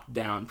base locked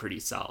down pretty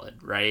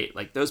solid, right?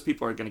 Like those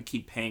people are going to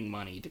keep paying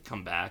money to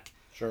come back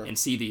Sure. and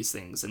see these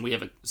things, and we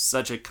have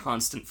such a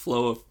constant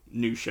flow of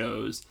new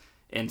shows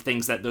and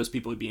things that those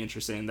people would be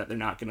interested in that they're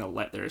not going to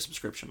let their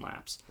subscription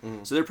lapse.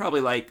 So they're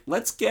probably like,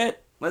 let's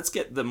get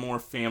the more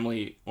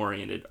family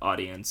oriented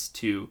audience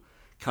to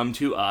come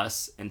to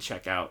us and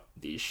check out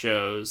these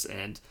shows,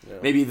 and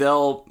maybe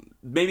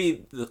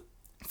the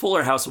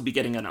Fuller House will be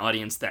getting an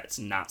audience that's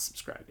not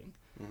subscribing.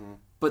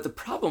 But the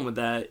problem with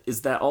that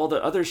is that all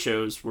the other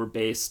shows were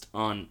based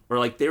on, or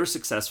like they were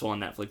successful on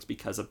Netflix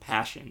because of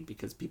passion,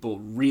 because people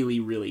really,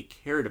 really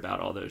cared about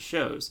all those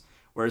shows.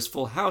 Whereas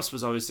Full House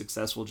was always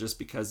successful just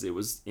because it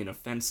was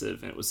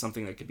inoffensive and it was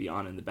something that could be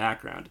on in the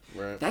background.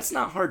 Right. That's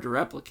not hard to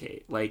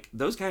replicate. Like,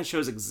 those kind of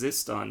shows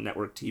exist on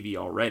network TV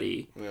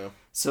already. Yeah.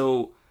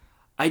 So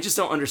I just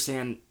don't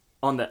understand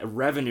on the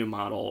revenue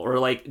model or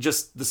like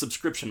just the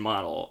subscription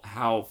model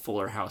how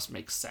Fuller House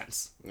makes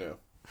sense. Yeah.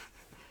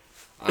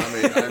 I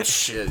mean,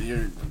 shit,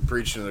 you're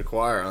preaching to the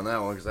choir on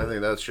that one because I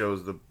think that show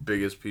is the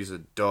biggest piece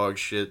of dog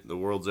shit the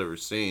world's ever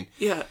seen.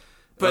 Yeah.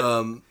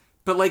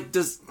 But like,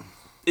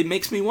 it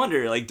makes me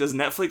wonder, like, does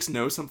Netflix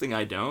know something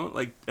I don't?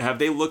 Like, have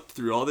they looked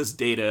through all this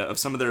data of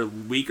some of their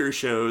weaker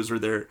shows or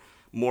their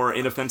more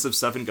inoffensive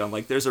stuff and gone,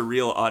 like, there's a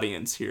real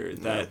audience here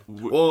that...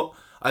 Well,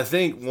 I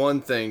think one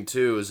thing,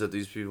 too, is that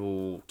these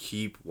people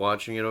keep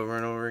watching it over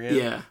and over again.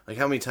 Yeah. Like,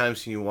 how many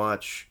times can you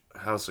watch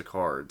House of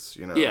Cards,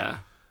 you know? Yeah.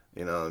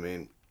 You know, I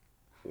mean,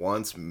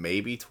 once,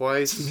 maybe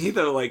twice. To me,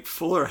 though, like,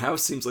 Fuller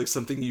House seems like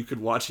something you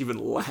could watch even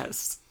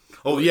less.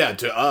 Oh, yeah,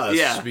 to us,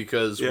 Yeah.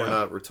 because Yeah. we're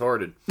not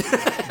retarded.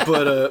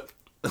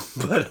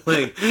 But,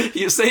 like...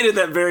 You stated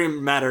that very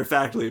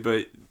matter-of-factly,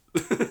 but...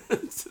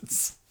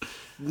 it's...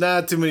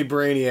 Not too many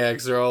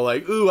brainiacs are all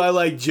like, ooh, I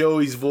like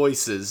Joey's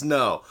voices.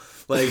 No.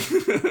 Like,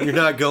 you're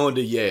not going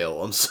to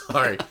Yale. I'm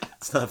sorry.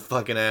 It's not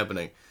fucking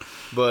happening.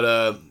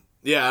 But,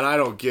 yeah, and I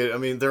don't get it. I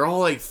mean, they're all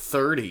like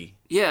 30.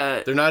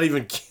 Yeah. They're not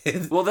even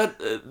kids. Well,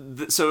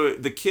 so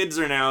the kids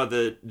are now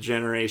the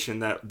generation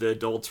that the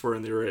adults were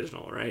in the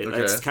original, right? Okay.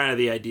 That's kind of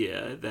the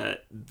idea,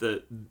 that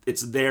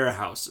it's their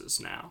houses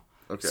now.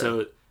 Okay.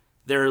 So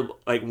they're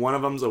like, one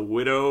of them's a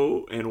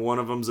widow and one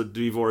of them's a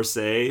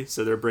divorcee,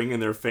 so they're bringing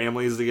their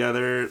families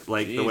together,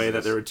 like the way that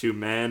Jesus. there were two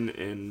men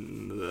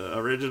in the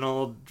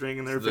original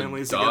bringing their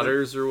families together.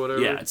 Daughters or whatever?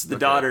 Yeah, it's the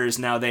daughters.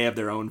 Now they have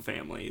their own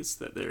families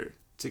that they're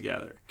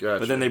together. Gotcha.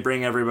 But then they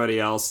bring everybody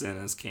else in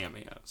as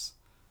cameos.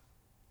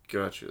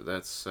 Gotcha.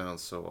 That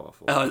sounds so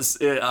awful.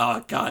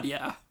 Oh God,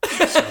 yeah.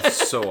 Sounds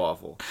so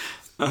awful.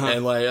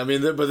 And like, I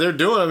mean, but they're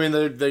doing. I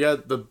mean, they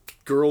got the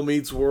Girl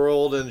Meets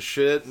World and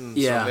shit, and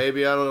Yeah. so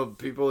maybe, I don't know,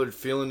 people are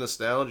feeling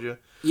nostalgia.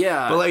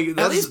 Yeah, But, like, at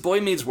that's- least Boy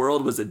Meets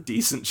World was a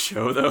decent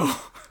show, though,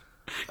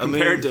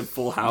 compared to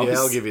Full House. Yeah,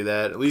 I'll give you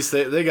that. At least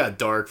they got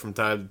dark from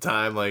time to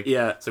time. Like,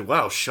 Yeah. it's like,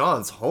 wow,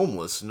 Sean's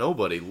homeless.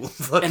 Nobody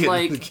fucking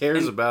like,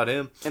 cares about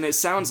him. And it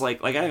sounds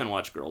like I haven't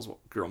watched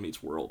Girl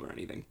Meets World or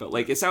anything, but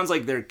like it sounds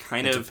like they're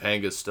kind of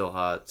Topanga's still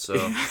hot, so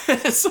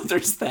so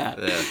there's that.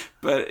 Yeah.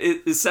 But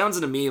it sounds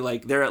to me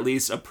like they're at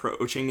least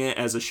approaching it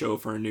as a show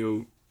for a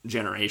new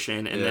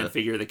generation, and Yeah. then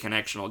figure the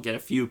connection will get a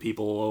few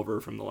people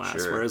over from the last.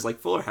 Sure. Whereas like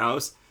Fuller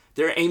House,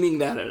 they're aiming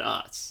that at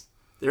us.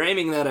 They're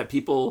aiming that at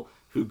people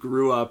who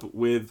grew up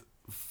with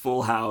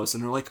Full House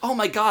and are like, oh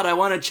my God, I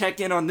want to check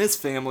in on this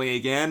family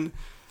again.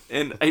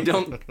 And I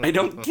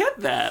don't get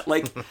that.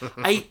 Like,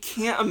 I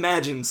can't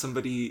imagine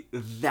somebody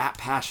that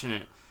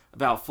passionate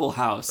about Full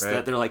House Right.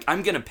 that they're like,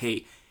 I'm gonna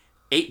pay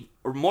 $8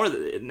 or more.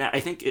 I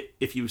think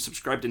if you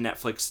subscribe to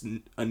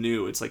Netflix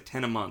anew, it's like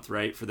 $10 a month,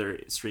 right, for their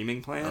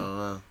streaming plan. I don't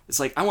know. It's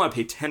like, I want to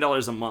pay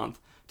 $10 a month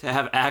to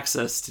have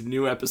access to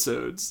new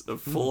episodes of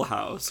Full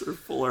House or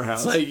Fuller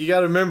House. It's like, you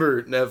gotta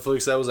remember,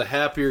 Netflix, that was a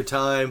happier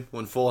time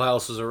when Full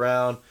House was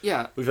around.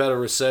 Yeah. We've had a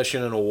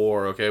recession and a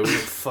war, okay? We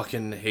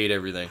fucking hate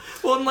everything.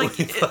 Well, and like,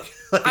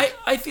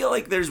 I feel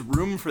like there's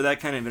room for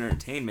that kind of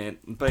entertainment,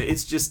 but it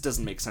just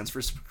doesn't make sense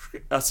for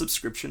a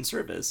subscription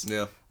service.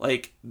 Yeah.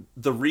 Like,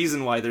 the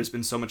reason why there's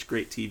been so much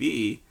great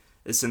TV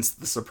is since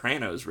The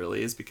Sopranos,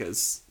 really, is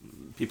because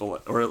people,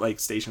 or like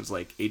stations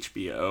like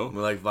HBO, We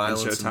like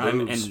violence and Showtime,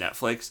 boobs. and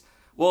Netflix.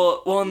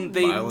 Well, and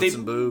Violence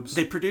and boobs.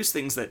 they produce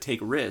things that take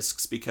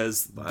risks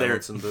because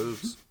Violence and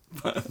boobs.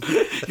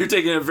 you're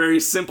taking a very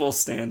simple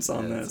stance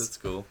on Yeah, this. that's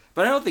cool.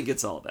 But I don't think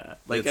it's all that.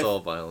 Like, It's all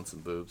violence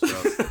and boobs.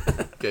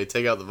 Bro. Okay,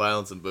 take out the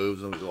violence and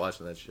boobs. Nobody's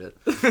watching that shit.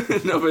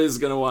 nobody's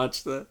gonna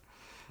watch that.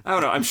 I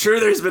don't know. I'm sure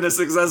there's been a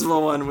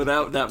successful one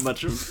without that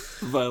much of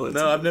violence.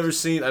 No, I've never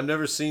seen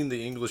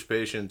the English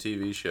Patient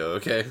TV show.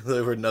 Okay,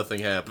 where nothing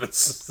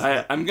happens.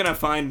 I'm gonna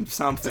find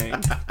something,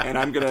 and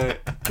I'm gonna,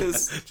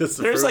 because Just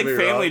to there's prove like me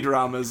family wrong.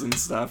 dramas and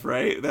stuff,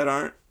 right? That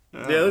aren't.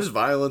 Yeah, there's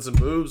violence and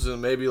boobs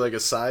and maybe like a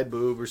side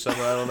boob or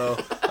something. I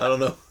don't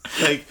know.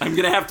 Like, I'm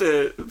gonna have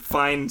to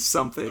find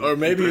something. or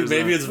maybe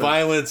it's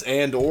violence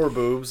and or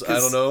boobs. I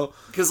don't know.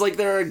 Because like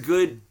there are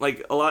good,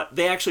 like a lot.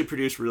 They actually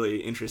produce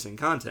really interesting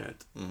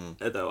content,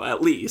 though.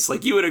 At least,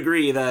 like you would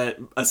agree that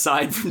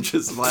aside from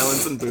just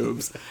violence and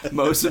boobs,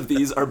 most of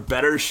these are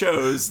better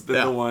shows than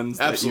Yeah, the ones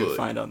that you absolutely. would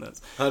find on this.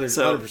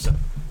 100%.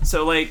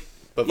 So like,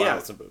 But yeah,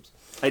 violence and boobs.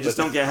 I just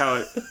don't get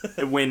how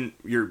when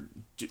you're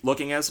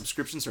looking at a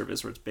subscription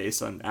service where it's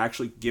based on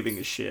actually giving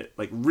a shit,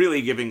 like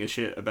really giving a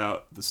shit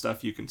about the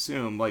stuff you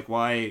consume, like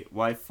why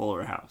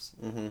Fuller House?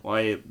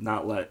 Why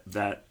not let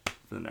that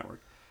for the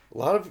network? A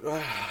lot of,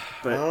 I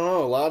don't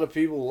know. A lot of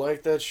people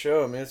like that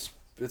show. I mean,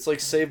 it's like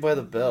Saved by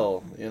the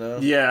Bell. You know.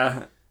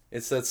 Yeah,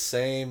 It's that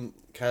same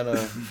kind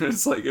of.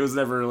 it's like it was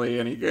never really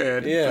any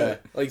good. Yeah,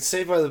 like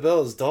Saved by the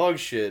Bell is dog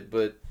shit,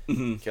 but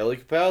Kelly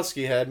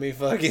Kapowski had me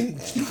fucking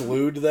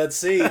glued to that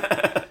seat.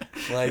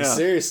 Like, Yeah.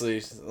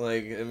 seriously,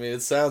 like, I mean,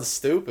 it sounds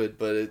stupid,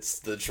 but it's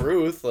the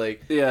truth.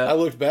 Like, Yeah. I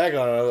looked back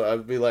on it,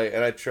 I'd be like,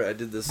 and I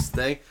did this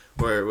thing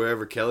where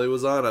wherever Kelly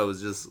was on, I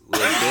was just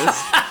like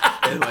this,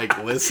 and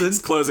like listen,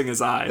 He's closing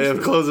his eyes. and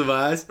I'm closing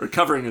my eyes. Or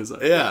covering his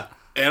eyes. Yeah,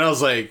 and I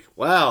was like,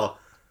 wow,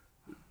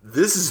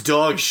 this is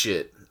dog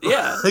shit.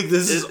 Yeah. Like,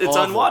 this is It's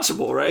awful.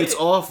 unwatchable, right? It's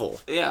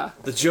awful. Yeah.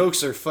 The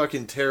jokes are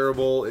fucking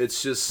terrible.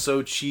 It's just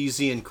so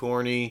cheesy and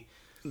corny,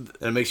 and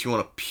it makes you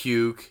want to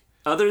puke.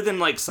 Other than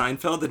like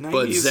Seinfeld, the 90s.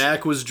 But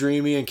Zach was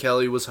dreamy and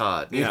Kelly was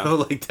hot. You Yeah. know,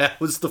 like that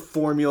was the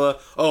formula.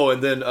 Oh,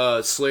 and then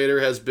Slater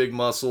has big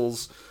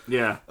muscles.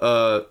 Yeah.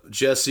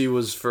 Jesse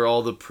was for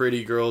all the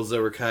pretty girls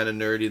that were kind of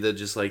nerdy that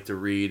just like to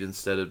read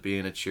instead of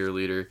being a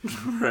cheerleader.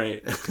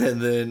 Right.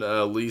 And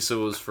then Lisa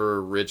was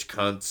for rich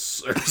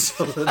cunts or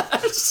something.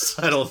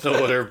 I don't know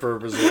what her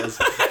purpose was.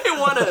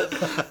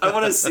 I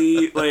wanna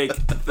see like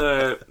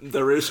the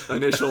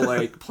initial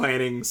like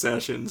planning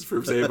sessions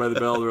for Saved by the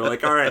Bell. We're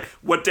like, all right,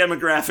 what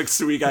demographics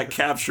do we got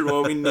captured?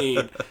 What we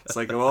need? It's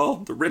like, well,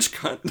 the rich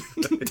cunt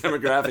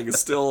demographic is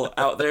still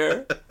out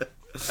there.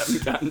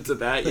 Haven't gotten to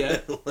that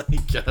yet.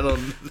 Like, I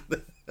don't.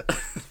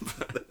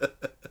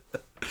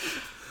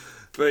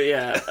 But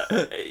yeah,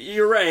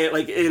 you're right.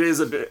 Like it is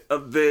a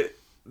bit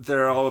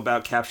they're all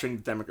about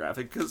capturing the demographic,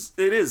 because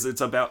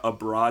it's about a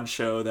broad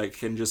show that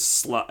can just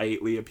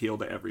slightly appeal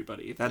to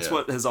everybody. That's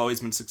what has always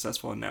been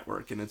successful on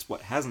network, and it's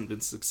what hasn't been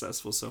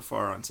successful so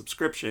far on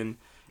subscription,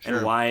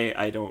 and why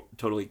I don't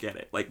totally get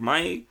it. Like,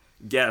 my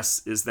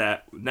guess is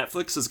that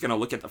Netflix is going to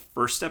look at the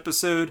first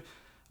episode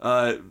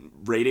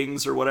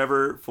ratings or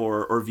whatever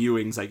or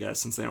viewings, I guess,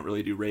 since they don't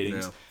really do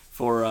ratings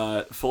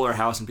for Fuller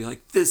House, and be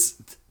like,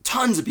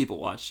 tons of people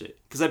watched it,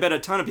 because I bet a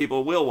ton of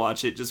people will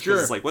watch it just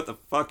because it's like, what the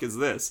fuck is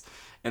this?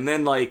 And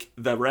then, like,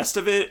 the rest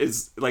of it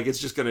is, like, it's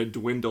just going to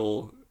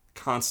dwindle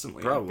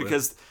constantly. Probably.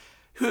 Because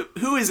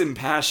who is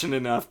impassioned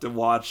enough to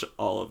watch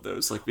all of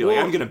those? Like, be like,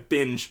 I'm going to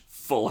binge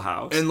Full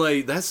House. And,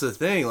 like, that's the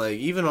thing. Like,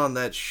 even on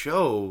that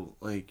show,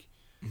 like,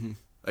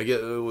 I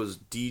get it was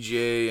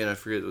DJ, and I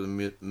forget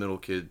the middle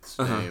kid's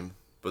name,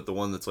 but the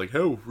one that's like,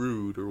 how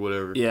rude, or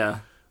whatever. Yeah.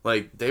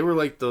 Like, they were,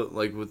 like,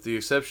 with the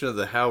exception of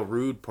the how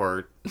rude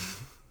part...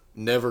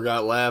 never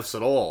got laughs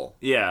at all.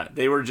 Yeah,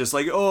 they were just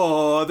like,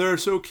 oh, they're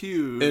so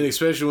cute. And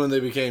especially when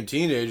they became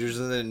teenagers,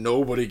 and then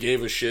nobody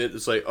gave a shit.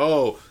 It's like,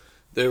 oh,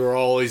 they were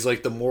always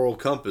like the moral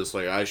compass.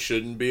 Like, I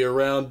shouldn't be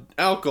around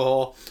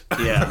alcohol.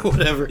 Yeah.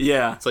 Whatever.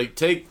 Yeah. It's like,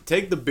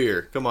 take the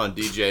beer. Come on,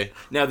 DJ.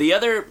 Now, the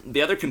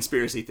other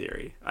conspiracy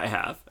theory I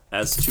have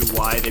as to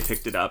why they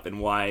picked it up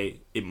and why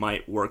it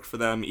might work for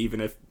them,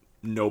 even if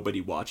nobody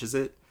watches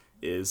it,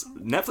 is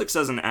Netflix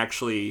doesn't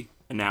actually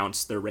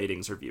announce their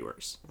ratings or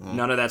viewers.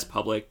 None of that's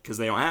public because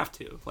they don't have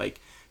to.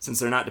 Like, since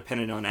they're not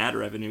dependent on ad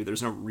revenue,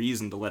 there's no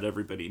reason to let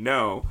everybody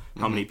know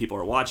how many people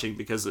are watching,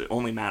 because it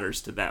only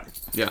matters to them.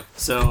 Yeah.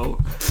 So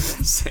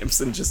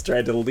Samson just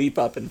tried to leap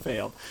up and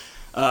failed.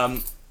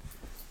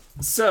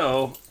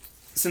 So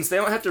since they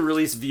don't have to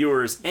release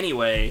viewers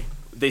anyway,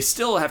 they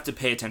still have to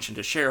pay attention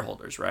to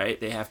shareholders,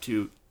 right? They have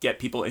to get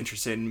people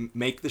interested and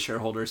make the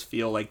shareholders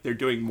feel like they're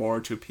doing more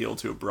to appeal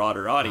to a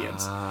broader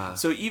audience.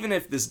 So even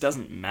if this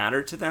doesn't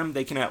matter to them,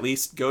 they can at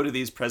least go to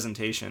these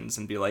presentations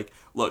and be like,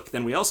 look,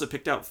 then we also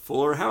picked out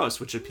Fuller House,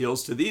 which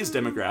appeals to these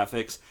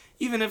demographics,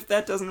 even if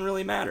that doesn't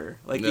really matter.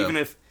 Like, even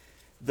if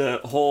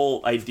the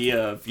whole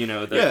idea of,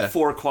 the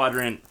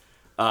 4-quadrant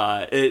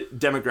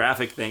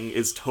demographic thing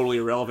is totally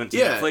irrelevant to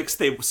Netflix,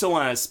 they still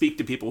want to speak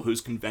to people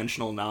whose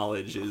conventional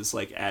knowledge is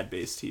like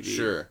ad-based TV.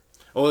 Sure.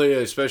 Well, yeah,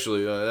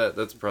 especially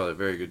that's probably a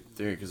very good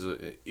theory, because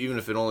even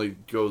if it only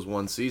goes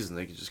one season,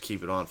 they could just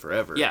keep it on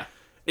forever. Yeah,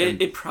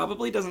 it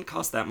probably doesn't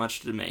cost that much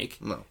to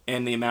make. No.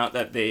 And the amount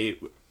that they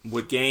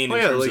would gain in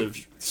terms of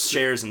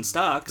shares and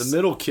stocks. The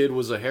middle kid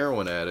was a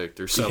heroin addict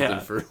or something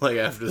for like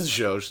after the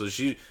show, so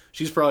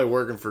she's probably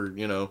working for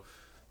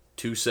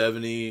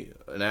 $2.70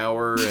 an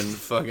hour and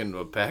fucking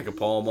a pack of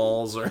Pall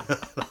Malls, or I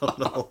don't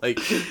know, like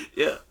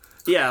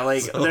Yeah,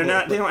 like, so, they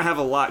don't have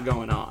a lot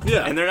going on.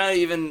 Yeah. And they're not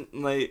even,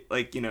 like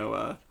like,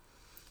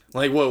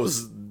 what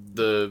was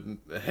the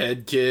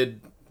head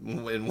kid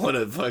in one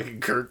of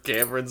fucking Kirk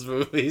Cameron's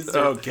movies?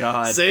 Oh,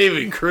 God.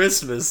 Saving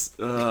Christmas.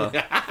 But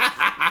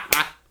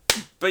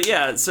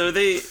yeah, so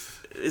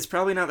it's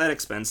probably not that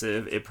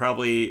expensive. It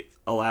probably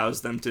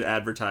allows them to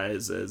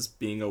advertise as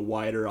being a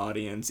wider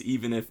audience,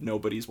 even if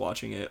nobody's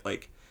watching it.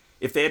 Like,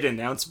 if they had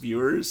announced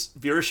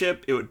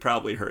viewership, it would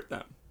probably hurt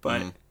them.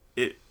 But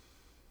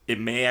it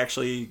may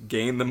actually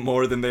gain them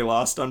more than they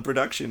lost on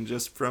production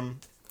just from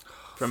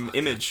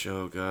image. That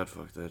show, God,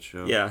 fuck that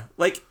show. Yeah,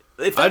 like,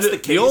 if that's the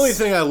case, the only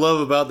thing I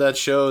love about that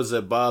show is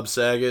that Bob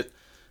Saget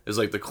is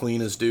like the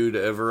cleanest dude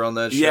ever on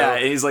that show. Yeah,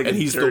 he's like, and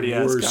he's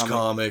the worst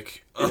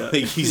comic. Yeah. Like,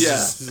 he's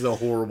just a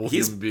horrible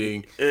human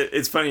being.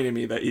 It's funny to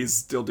me that he's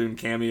still doing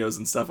cameos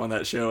and stuff on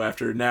that show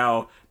after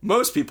now.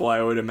 Most people,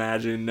 I would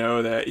imagine,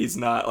 know that he's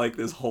not like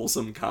this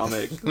wholesome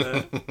comic.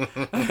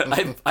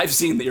 I've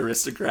seen The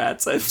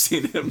Aristocrats. I've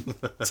seen him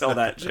tell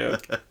that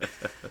joke.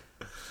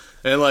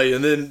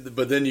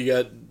 But then you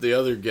got the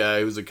other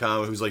guy who's a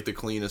comic, who's like the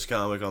cleanest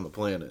comic on the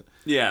planet.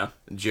 Yeah,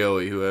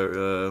 Joey,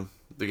 whoever,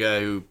 the guy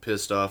who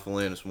pissed off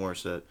Alanis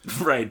Morissette.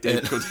 Right,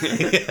 Dave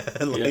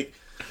Coulier.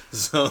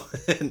 So.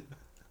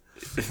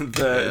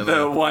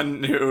 The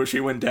one who she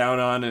went down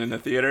on in a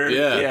theater.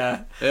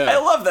 Yeah. I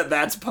love that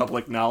that's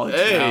public knowledge.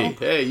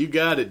 Hey, you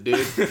got it,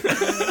 dude.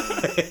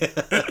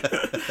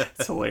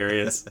 It's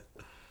hilarious.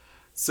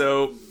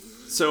 So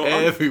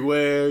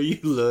everywhere you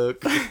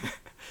look.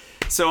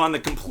 So on the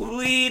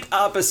complete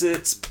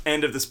opposite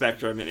end of the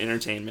spectrum in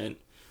entertainment,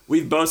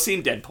 we've both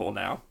seen Deadpool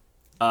now.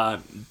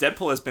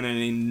 Deadpool has been an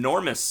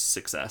enormous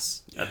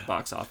success at the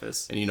box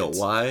office. And you know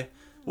why?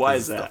 Why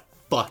is that?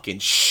 Fucking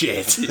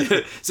shit.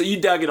 So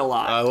you dug it a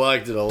lot. I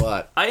liked it a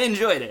lot. I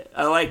enjoyed it.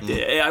 I liked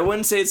it. I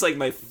wouldn't say it's like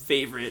my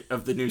favorite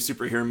of the new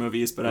superhero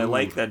movies, but I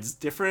like that it's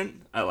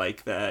different. I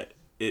like that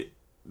it,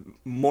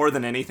 more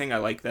than anything, I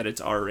like that it's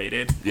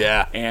R-rated.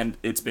 Yeah. And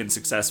it's been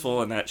successful,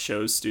 and that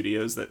shows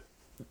studios that,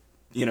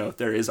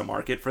 there is a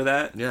market for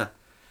that. Yeah.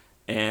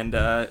 And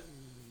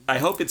I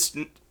hope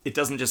it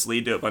doesn't just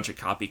lead to a bunch of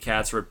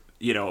copycats or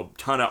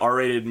ton of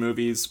R-rated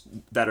movies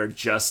that are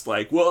just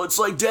like, well, it's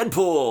like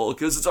Deadpool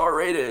because it's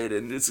R-rated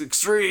and it's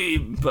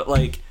extreme. But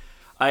like,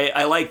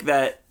 I like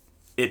that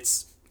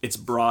it's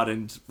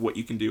broadened what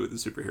you can do with a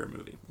superhero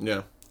movie.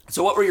 Yeah.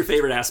 So what were your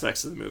favorite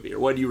aspects of the movie, or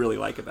what do you really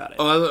like about it?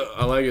 Oh,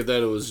 I like it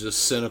that it was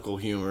just cynical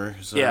humor.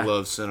 So Yeah. I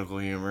love cynical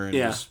humor and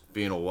just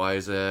being a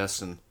wise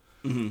ass. And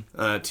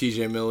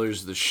T.J.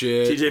 Miller's the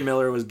shit. T.J.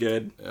 Miller was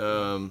good.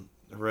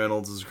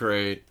 Reynolds is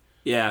great.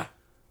 Yeah.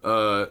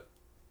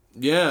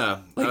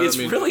 Yeah. Like, it's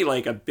really,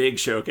 like, a big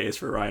showcase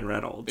for Ryan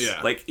Reynolds.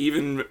 Yeah. Like,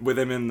 even with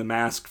him in the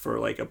mask for,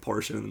 like, a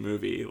portion of the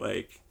movie,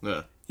 like,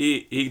 Yeah.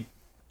 he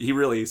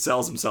really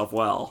sells himself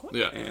well.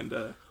 Yeah. And,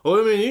 Well,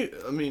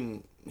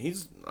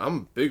 I'm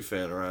a big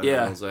fan of Ryan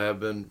Reynolds. I have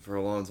been for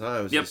a long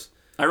time. It's just,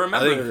 I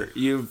remember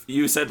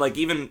you said, like,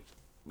 even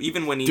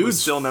when he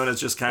was still known as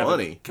just kind of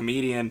a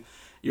comedian,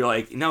 you're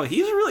like, no,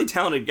 he's a really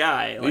talented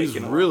guy. Like, he's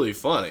really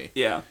funny.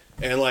 Yeah.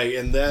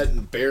 And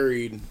that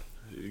Buried,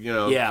 he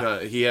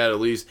had at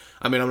least,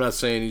 I'm not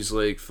saying he's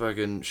like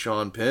fucking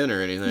Sean Penn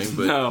or anything,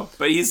 but no,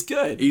 but he's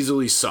good.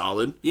 Easily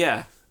solid.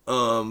 Yeah.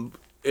 And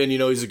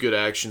he's a good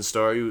action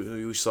star.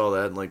 We saw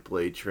that in like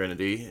Blade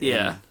Trinity.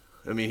 Yeah.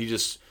 And, he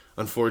just,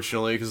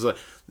 unfortunately, because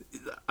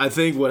I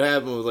think what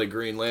happened with like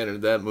Green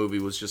Lantern, that movie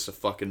was just a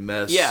fucking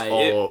mess. Yeah,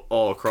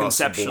 all across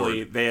the board.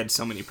 Conceptually, they had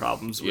so many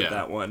problems with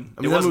that one.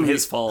 It that wasn't movie,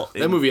 his fault.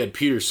 That movie had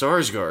Peter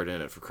Sarsgaard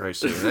in it, for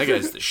Christ's sake. And that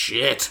guy's the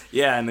shit.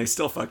 Yeah, and they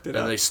still fucked it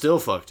up. And they still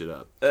fucked it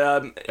up.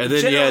 And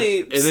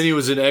then he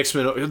was in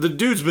X-Men. The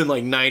dude's been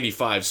like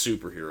 95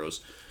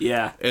 superheroes.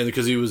 Yeah. And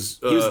because he was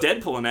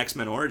Deadpool in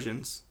X-Men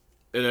Origins.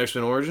 In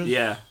X-Men Origins?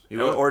 Yeah.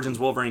 Origins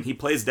Wolverine. He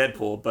plays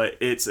Deadpool, but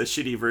it's a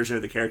shitty version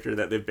of the character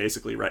that they've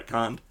basically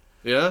retconned.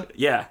 Yeah?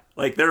 Yeah.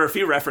 Like, there are a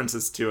few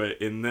references to it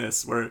in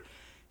this where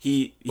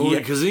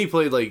because he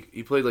played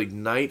like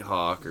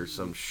Nighthawk or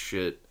some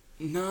shit.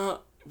 No,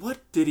 what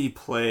did he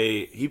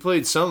play? He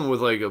played something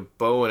with like a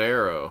bow and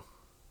arrow.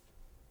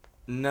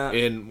 No.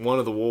 In one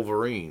of the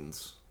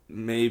Wolverines.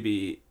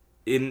 Maybe.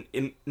 It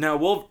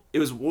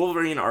was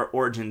Wolverine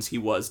Origins, he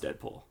was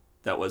Deadpool.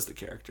 That was the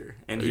character.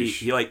 And he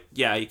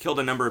killed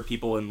a number of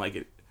people in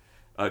like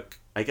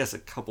I guess a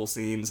couple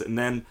scenes, and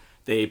then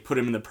they put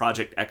him in the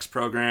Project X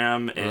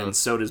program and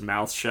sewed his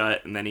mouth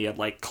shut, and then he had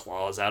like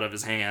claws out of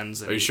his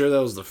hands. Are you sure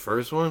that was the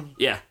first one?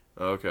 Yeah.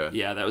 Okay.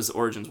 Yeah, that was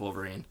Origins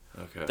Wolverine.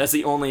 Okay. That's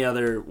the only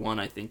other one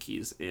I think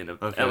he's in.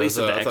 At least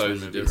of the X-Men movies. I thought he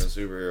was a different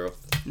superhero.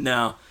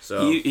 No.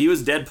 So he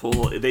was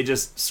Deadpool. They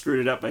just screwed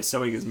it up by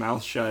sewing his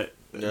mouth shut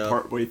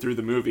partway through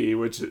the movie,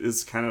 which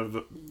is kind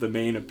of the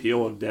main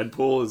appeal of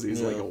Deadpool, is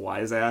he's like a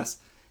wise ass.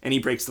 And he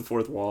breaks the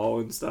fourth wall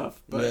and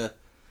stuff.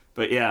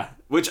 But yeah,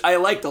 which I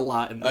liked a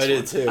lot in this one. I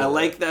did too. I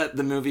like that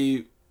the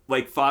movie,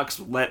 like, Fox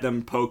let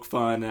them poke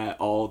fun at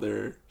all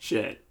their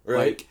shit.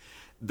 Right.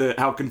 Like,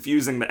 how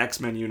confusing the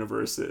X-Men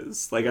universe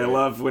is. Like, I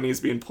love when he's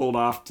being pulled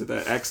off to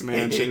the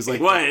X-Men. She's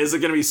like, what, is it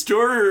going to be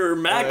Stewart or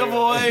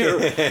McAvoy? Or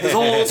this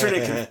whole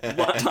alternate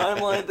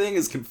timeline thing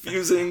is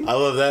confusing. I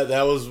love that.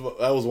 That was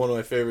one of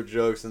my favorite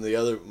jokes. And the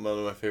other one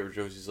of my favorite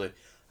jokes, he's like,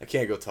 I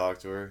can't go talk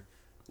to her.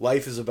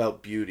 Life is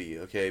about beauty,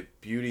 okay?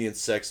 Beauty and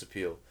sex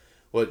appeal.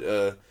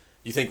 What,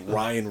 you think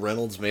Ryan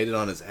Reynolds made it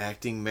on his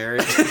acting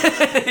merit?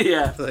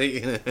 Yeah.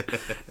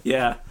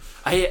 Yeah.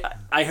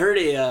 I heard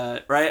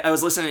I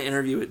was listening to an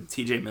interview with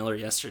T.J. Miller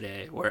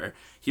yesterday where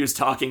he was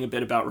talking a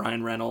bit about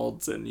Ryan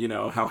Reynolds and,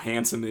 how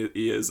handsome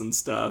he is and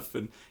stuff.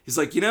 And he's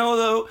like,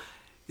 though,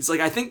 he's like,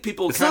 I think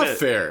people It's not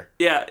fair.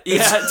 Yeah,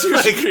 to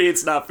a degree,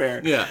 it's not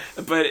fair. Yeah.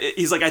 But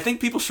he's like, I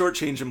think people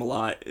shortchange him a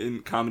lot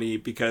in comedy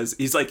because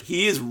he's like,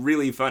 he is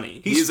really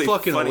funny. He's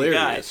fucking a funny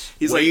hilarious. Guy.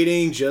 He's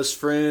Waiting, like, Just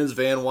Friends,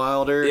 Van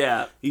Wilder.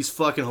 Yeah. He's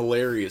fucking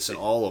hilarious in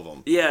all of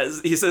them. Yeah,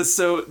 he says,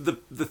 so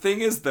the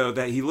thing is, though,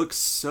 that he looks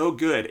so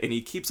good and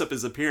he keeps up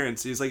his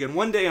appearance. He's like, and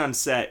one day on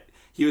set,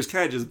 he was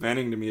kind of just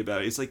venting to me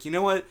about it. He's like, you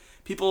know what?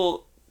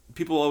 People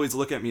always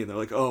look at me and they're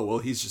like, oh, well,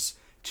 he's just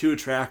too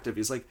attractive.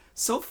 He's like,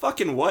 so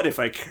fucking what if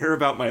I care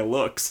about my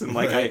looks and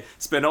like I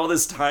spend all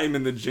this time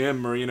in the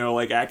gym or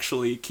like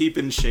actually keep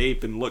in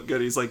shape and look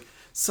good. He's like,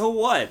 so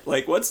what?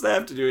 Like, what's that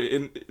have to do?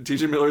 And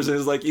T.J. Miller's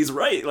is like, he's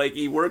right. Like,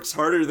 he works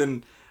harder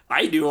than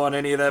I do on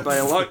any of that by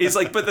a long. He's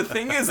like, but the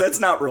thing is, that's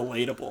not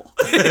relatable.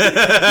 he's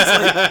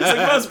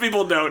like, most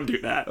people don't do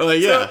that.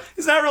 Yeah, so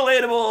it's not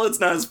relatable. It's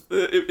not.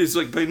 It's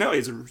like, but no,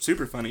 he's a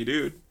super funny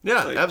dude.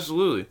 Yeah, like,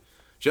 absolutely.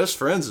 Just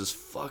Friends is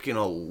fucking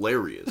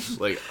hilarious.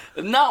 Like,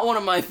 not one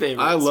of my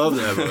favorites. I love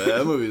that movie.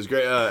 That movie is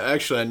great.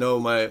 Actually, I know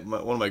my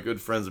one of my good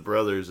friends'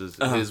 brothers is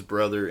his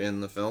brother in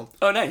the film.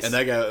 Oh, nice. And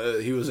that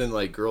guy, he was in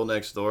like Girl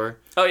Next Door.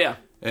 Oh yeah.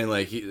 And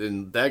like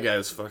and that guy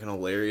was fucking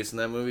hilarious in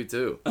that movie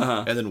too.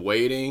 Uh-huh. And then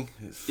Waiting,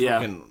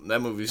 that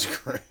movie's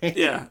great.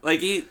 Yeah,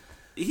 like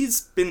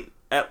he's been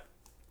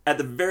at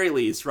the very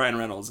least, Ryan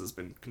Reynolds has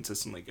been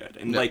consistently good,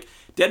 and like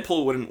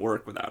Deadpool wouldn't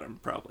work without him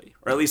probably,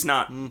 or at least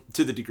not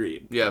to the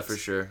degree. Yeah, for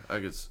sure. I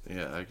could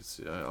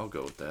see. I'll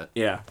go with that.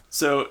 Yeah.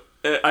 So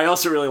I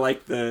also really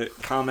like the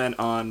comment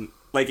on,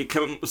 like, it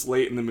comes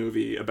late in the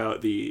movie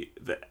about the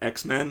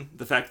X-Men,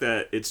 the fact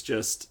that it's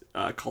just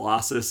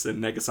Colossus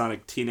and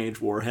Negasonic Teenage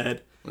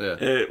Warhead.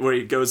 Yeah. Where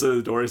he goes to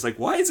the door, he's like,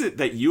 why is it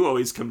that you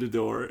always come to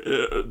door?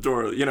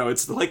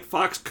 It's like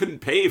Fox couldn't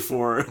pay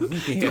for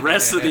the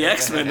rest of the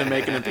X-Men to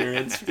make an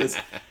appearance, because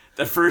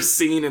the first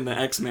scene in the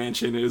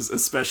X-Mansion is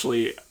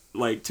especially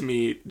like, to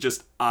me,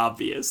 just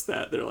obvious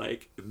that they're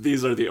like,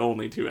 these are the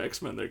only 2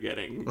 X-Men they're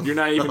getting. You're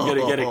not even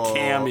going to get a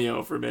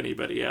cameo from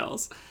anybody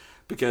else.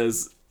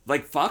 Because,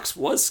 like, Fox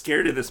was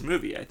scared of this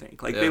movie, I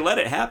think. Like, they let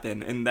it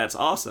happen, and that's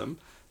awesome.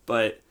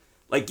 But,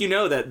 like, you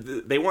know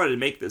that they wanted to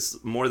make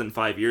this more than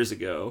 5 years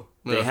ago.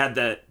 Yeah. They had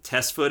that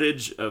test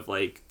footage of,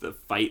 like, the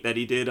fight that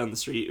he did on the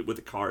street with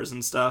the cars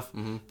and stuff.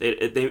 Mm-hmm.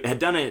 They had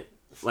done it,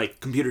 like,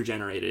 computer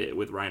generated it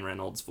with Ryan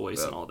Reynolds'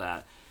 voice and all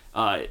that.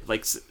 5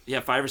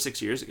 or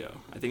 6 years ago.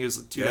 I think it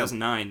was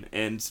 2009. Yeah.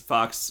 And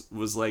Fox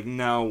was like,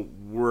 no,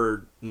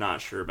 we're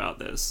not sure about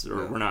this.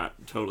 Or we're not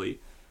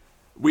totally...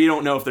 We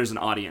don't know if there's an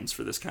audience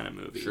for this kind of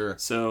movie. Sure.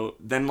 So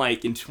then,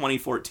 like, in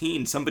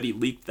 2014, somebody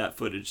leaked that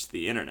footage to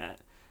the internet.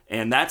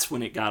 And that's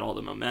when it got all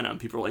the momentum.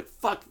 People were like,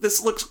 fuck,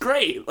 this looks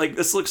great. Like,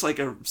 this looks like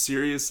a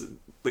serious,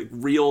 like,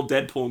 real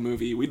Deadpool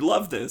movie. We'd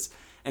love this.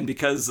 And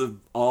because of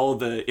all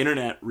the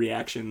internet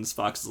reactions,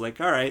 Fox is like,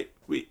 all right,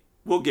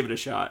 we'll give it a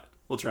shot.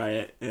 We'll try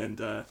it.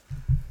 And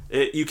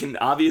you can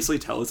obviously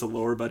tell it's a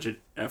lower budget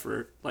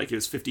effort. Like, it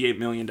was $58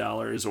 million,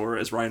 or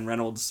as Ryan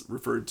Reynolds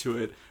referred to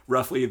it,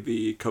 roughly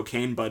the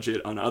cocaine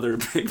budget on other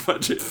big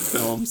budget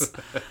films.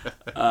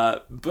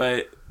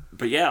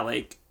 But yeah,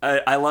 like,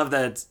 I love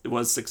that it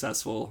was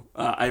successful.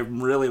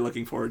 I'm really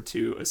looking forward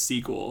to a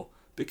sequel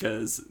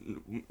because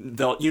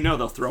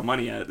they'll throw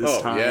money at it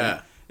this time.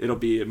 Yeah. It'll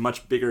be a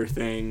much bigger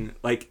thing.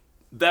 Like,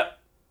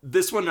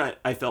 this one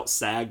I felt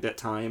sagged at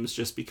times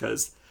just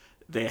because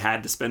they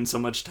had to spend so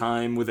much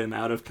time with him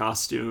out of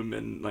costume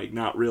and, like,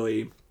 not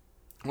really...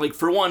 Like,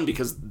 for one,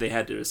 because they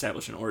had to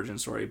establish an origin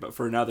story, but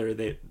for another,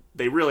 they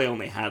really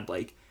only had,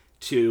 like,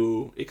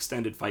 2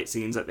 extended fight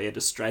scenes that they had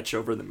to stretch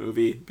over the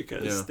movie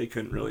because they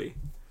couldn't really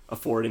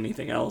afford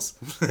anything else.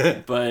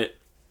 but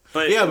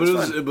yeah,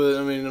 but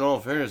I mean, in all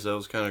fairness, that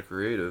was kind of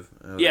creative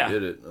how they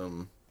did it.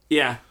 And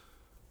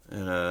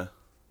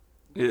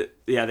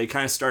they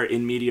kind of start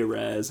in media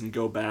res and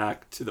go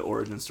back to the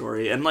origin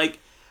story, and, like,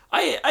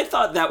 I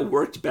thought that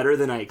worked better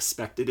than I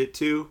expected it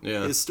to.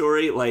 Yeah. His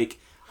story, like,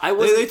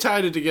 they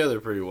tied it together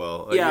pretty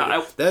well.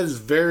 Like, that is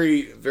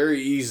very,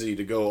 very easy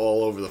to go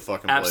all over the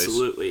fucking place.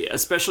 Absolutely,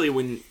 especially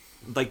when,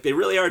 like, they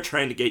really are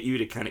trying to get you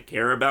to kind of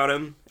care about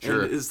him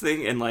and his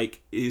thing, and,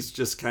 like, he's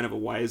just kind of a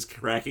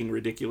wisecracking,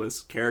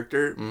 ridiculous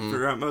character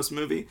throughout most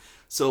movie.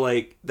 So,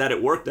 like, that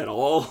it worked at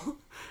all,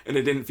 and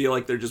it didn't feel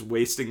like they're just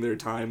wasting their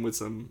time with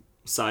some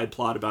side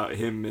plot about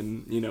him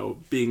and, you know,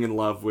 being in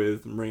love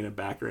with Marina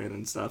Baccarin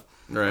and stuff.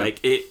 Right.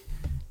 Like,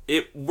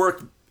 it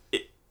worked.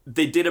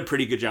 They did a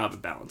pretty good job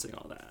of balancing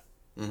all that.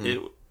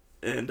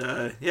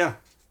 Mm-hmm.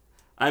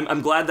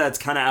 I'm glad that's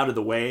kind of out of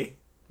the way.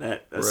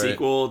 That a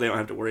sequel, they don't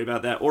have to worry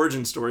about that.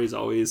 Origin stories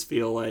always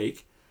feel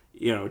like,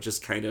 you know,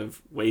 just kind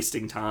of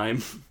wasting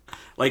time.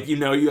 Like, you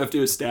know, you have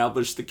to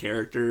establish the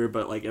character,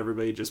 but, like,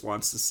 everybody just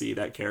wants to see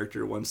that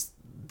character once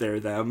they're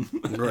them.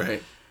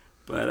 Right.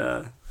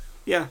 But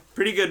yeah,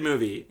 pretty good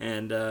movie,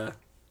 and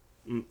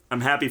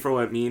I'm happy for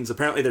what it means.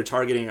 Apparently, they're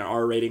targeting an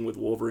R rating with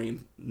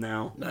Wolverine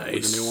now. Nice.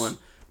 With a new one,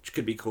 which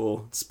could be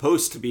cool. It's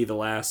supposed to be the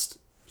last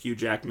Hugh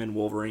Jackman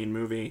Wolverine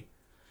movie.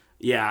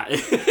 Yeah,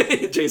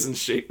 Jason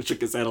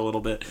shook his head a little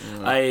bit.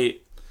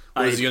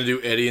 Is he gonna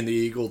do Eddie and the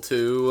Eagle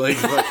too? Like,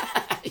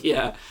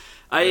 yeah,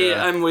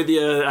 I'm with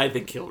you. I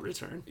think he'll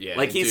return. Yeah,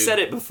 like he said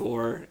it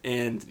before,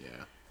 and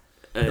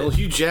well,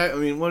 I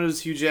mean, what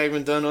has Hugh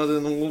Jackman done other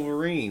than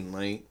Wolverine?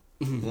 Like,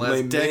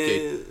 last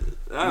decade,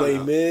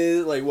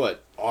 like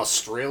what?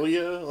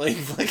 Australia, like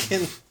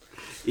fucking.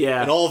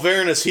 Yeah. In all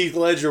fairness, Heath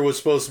Ledger was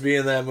supposed to be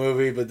in that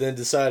movie, but then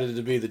decided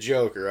to be the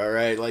Joker. All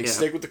right, like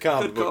stick with the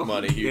comic book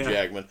money, Hugh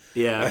Jackman.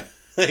 Yeah.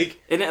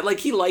 And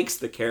he likes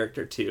the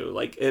character too.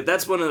 Like,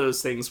 that's one of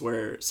those things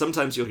where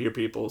sometimes you'll hear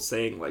people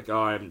saying like,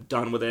 "Oh, I'm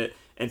done with it,"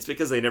 and it's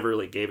because they never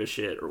really gave a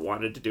shit or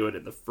wanted to do it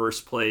in the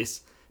first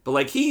place. But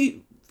like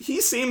he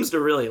seems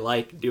to really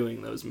like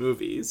doing those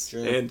movies,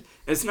 and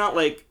it's not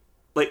like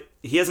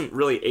he hasn't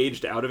really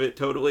aged out of it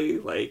totally.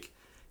 Like,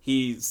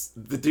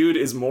 the dude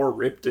is more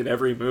ripped in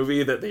every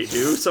movie that they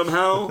do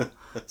somehow.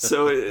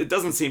 So it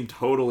doesn't seem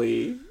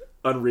totally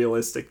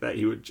unrealistic that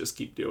he would just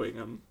keep doing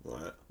them.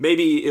 What?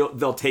 Maybe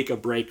they'll take a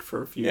break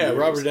for a few years. Yeah,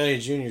 Robert Downey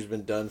Jr.'s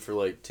been done for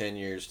like 10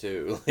 years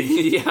too.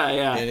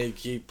 Yeah. And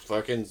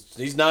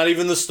he's not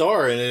even the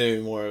star in it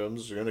anymore. I'm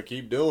just going to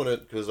keep doing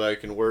it because I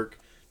can work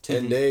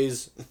 10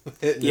 days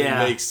and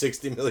make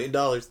 $60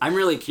 million. I'm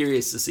really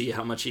curious to see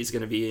how much he's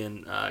going to be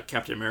in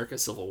Captain America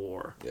Civil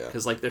War. Yeah.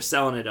 Because, like, they're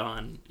selling it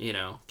on, you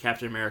know,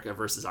 Captain America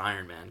versus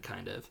Iron Man,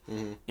 kind of.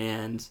 Mm-hmm.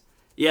 And,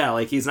 yeah,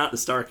 like, he's not the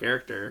star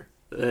character.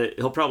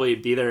 He'll probably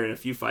be there in a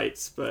few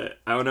fights, but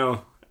I don't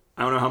know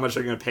how much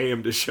they're going to pay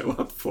him to show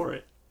up for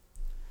it.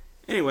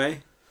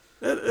 Anyway,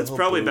 that's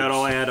probably about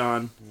all I had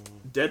on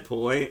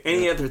Deadpool.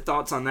 Any other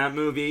thoughts on that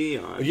movie?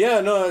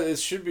 Yeah, no, it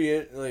should be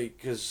it, like,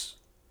 because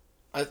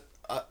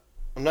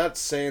I'm not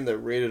saying that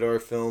rated R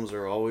films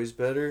are always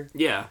better.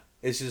 Yeah.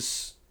 It's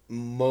just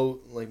more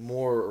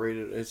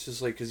rated. It's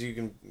just like because you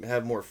can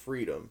have more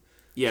freedom.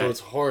 Yeah. So it's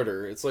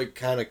harder. It's like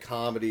kind of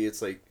comedy.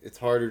 It's like it's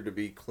harder to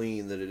be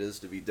clean than it is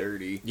to be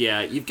dirty.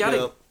 Yeah, you've got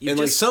to.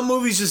 Like some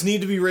movies just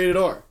need to be rated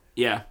R.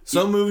 Yeah.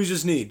 Some movies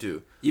just need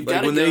to. You've like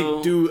gotta when go-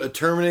 they do a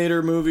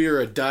Terminator movie or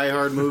a Die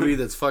Hard movie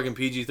that's fucking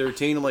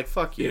PG-13, I'm like,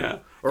 fuck you. Yeah.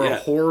 Or Yeah. a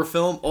horror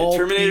film, all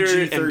Terminator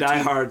PG-13. and Die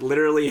Hard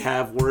literally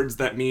have words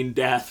that mean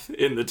death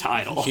in the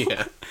title.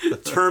 Yeah.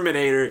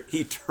 Terminator,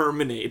 he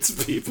terminates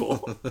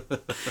people.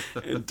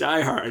 And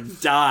Die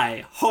Hard,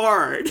 die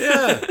hard.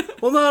 Yeah.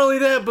 Well, not only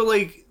that, but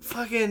like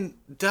fucking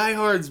Die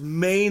Hard's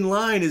main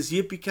line is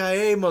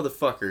 "Yippee-ki-yay,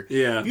 motherfucker."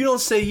 Yeah. If you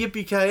don't say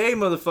 "Yippee-ki-yay,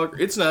 motherfucker,"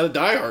 it's not a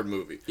Die Hard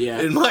movie. Yeah.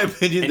 In my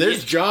opinion, And there's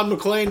yet- John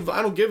McClane.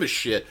 I don't give a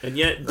shit. And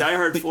yet, Die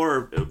Hard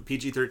 4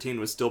 PG-13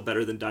 was still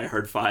better than Die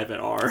Hard 5 at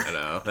R. I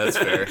know that's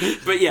fair.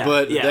 But yeah,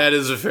 But yeah. that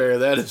is fair.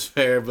 That is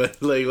fair.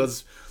 But like,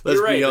 let's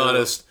You're right, be though.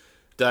 honest.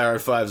 Die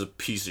Hard 5 is a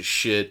piece of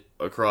shit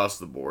across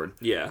the board.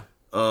 Yeah.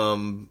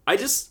 I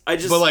just.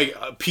 But like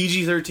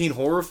PG-13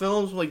 horror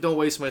films, like don't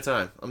waste my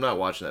time. I'm not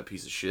watching that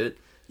piece of shit.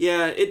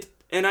 Yeah,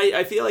 and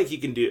I feel like you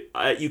can do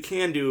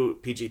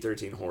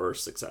PG-13 horror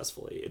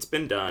successfully. It's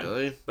been done,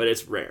 Really? but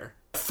it's rare.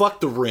 Fuck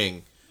The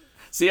Ring.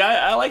 See,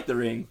 I like The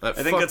Ring. I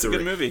think Fuck that's a The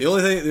good Ring. movie.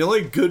 The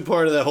only good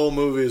part of that whole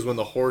movie is when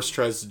the horse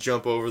tries to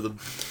jump over the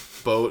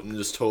boat and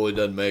just totally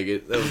doesn't make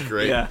it. That was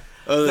great. Yeah.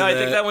 Other No, than I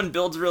think that one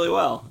builds really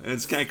well, and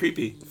it's kind of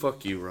creepy.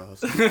 Fuck you,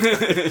 Ross. I'm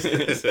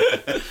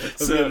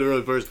getting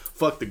really first.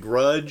 Fuck The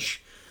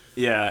Grudge.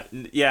 Yeah,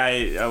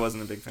 I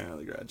wasn't a big fan of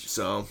The Grudge,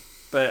 So,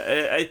 but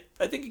I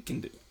think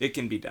it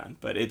can be done,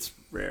 but it's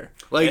rare.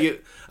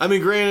 like, I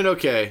mean, granted,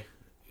 okay,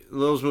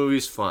 those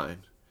movies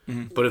fine,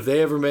 but if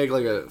they ever make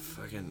like a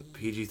fucking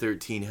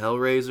PG-13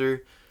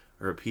 Hellraiser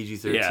or a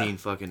PG-13 Yeah.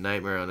 fucking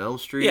Nightmare on Elm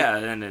Street, Yeah,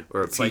 and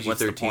or a it's like, what's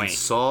the PG-13 point?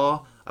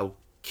 Saw, I will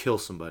kill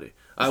somebody.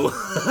 I will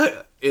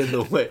in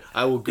the way.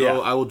 I will go. Yeah.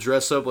 I will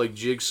dress up like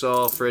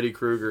Jigsaw, Freddy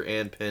Krueger,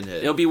 and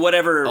Pinhead. It'll be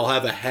whatever. I'll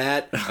have a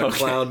hat, a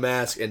clown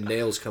mask, and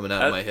nails coming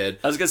out of my head.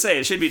 I was gonna say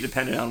it should be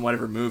dependent on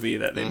whatever movie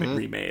that they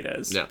remade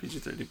as Yeah.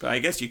 PG-13, but I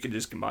guess you could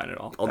just combine it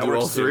all. I'll That do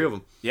all works three too. of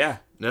them. Yeah,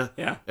 Yeah.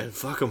 yeah, And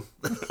fuck them.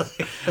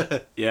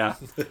 yeah.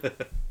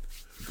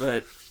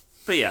 but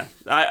yeah,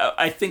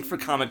 I think for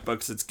comic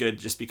books it's good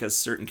just because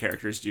certain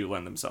characters do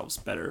lend themselves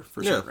better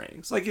for certain Yeah.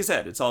 ratings. Like you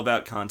said, it's all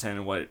about content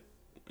and what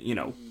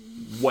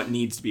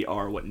needs to be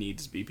R, what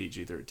needs to be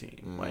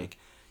PG-13. Like,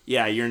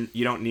 yeah,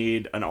 you don't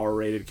need an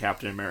R-rated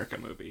Captain America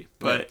movie,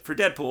 but Right. for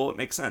Deadpool it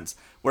makes sense.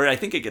 Where I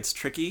think it gets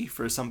tricky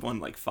for someone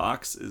like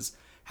Fox is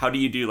how do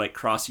you do like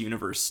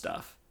cross-universe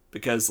stuff?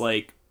 Because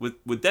like with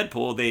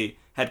Deadpool they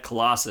had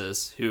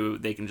Colossus, who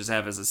they can just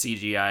have as a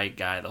CGI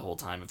guy the whole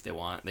time if they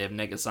want. They have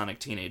Negasonic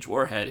Teenage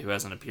Warhead, who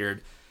hasn't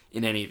appeared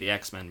in any of the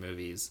X-Men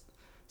movies.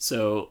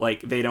 So,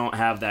 like, they don't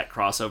have that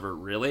crossover,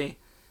 really.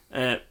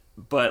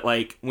 But,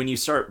 like, when you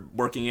start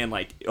working in,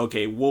 like,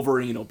 okay,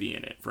 Wolverine will be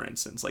in it, for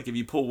instance. Like, if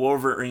you pull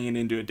Wolverine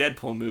into a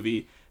Deadpool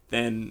movie,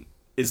 then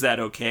is that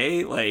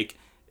okay? Like,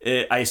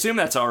 I assume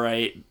that's all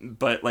right,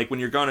 but, like, when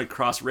you're going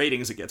across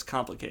ratings, it gets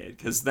complicated.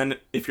 Because then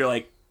if you're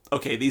like,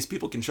 okay, these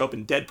people can show up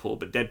in Deadpool,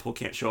 but Deadpool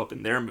can't show up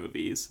in their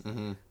movies,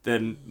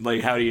 then,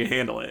 like, how do you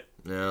handle it?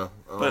 Yeah.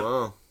 I don't But-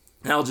 know.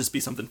 That'll just be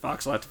something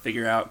Fox will have to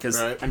figure out,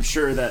 because Right. I'm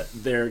sure that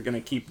they're going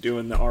to keep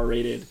doing the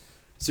R-rated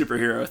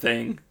superhero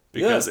thing,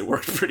 because Yeah. it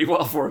worked pretty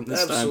well for them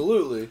this time.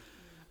 Absolutely.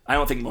 I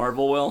don't think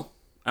Marvel will.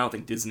 I don't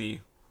think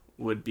Disney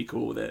would be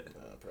cool with it.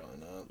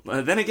 Probably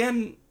not. Then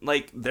again,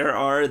 like, there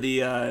are the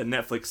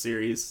Netflix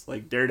series,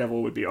 like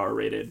Daredevil would be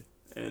R-rated,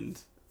 and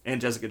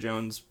Jessica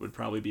Jones would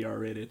probably be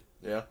R-rated.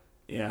 Yeah.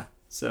 Yeah,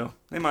 so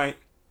they might.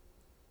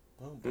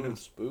 Well,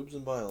 boobs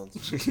and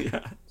violence.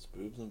 Yeah. It's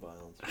boobs and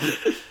violence.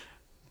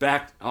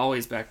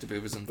 Always back to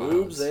boobs and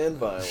Boobs violence. and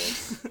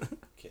violence.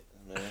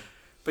 Man.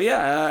 But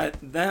yeah,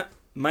 that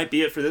might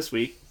be it for this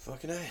week.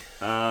 Fucking A.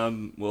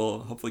 We'll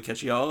hopefully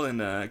catch you all in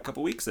a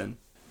couple weeks then.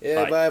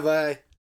 Yeah, Bye. bye.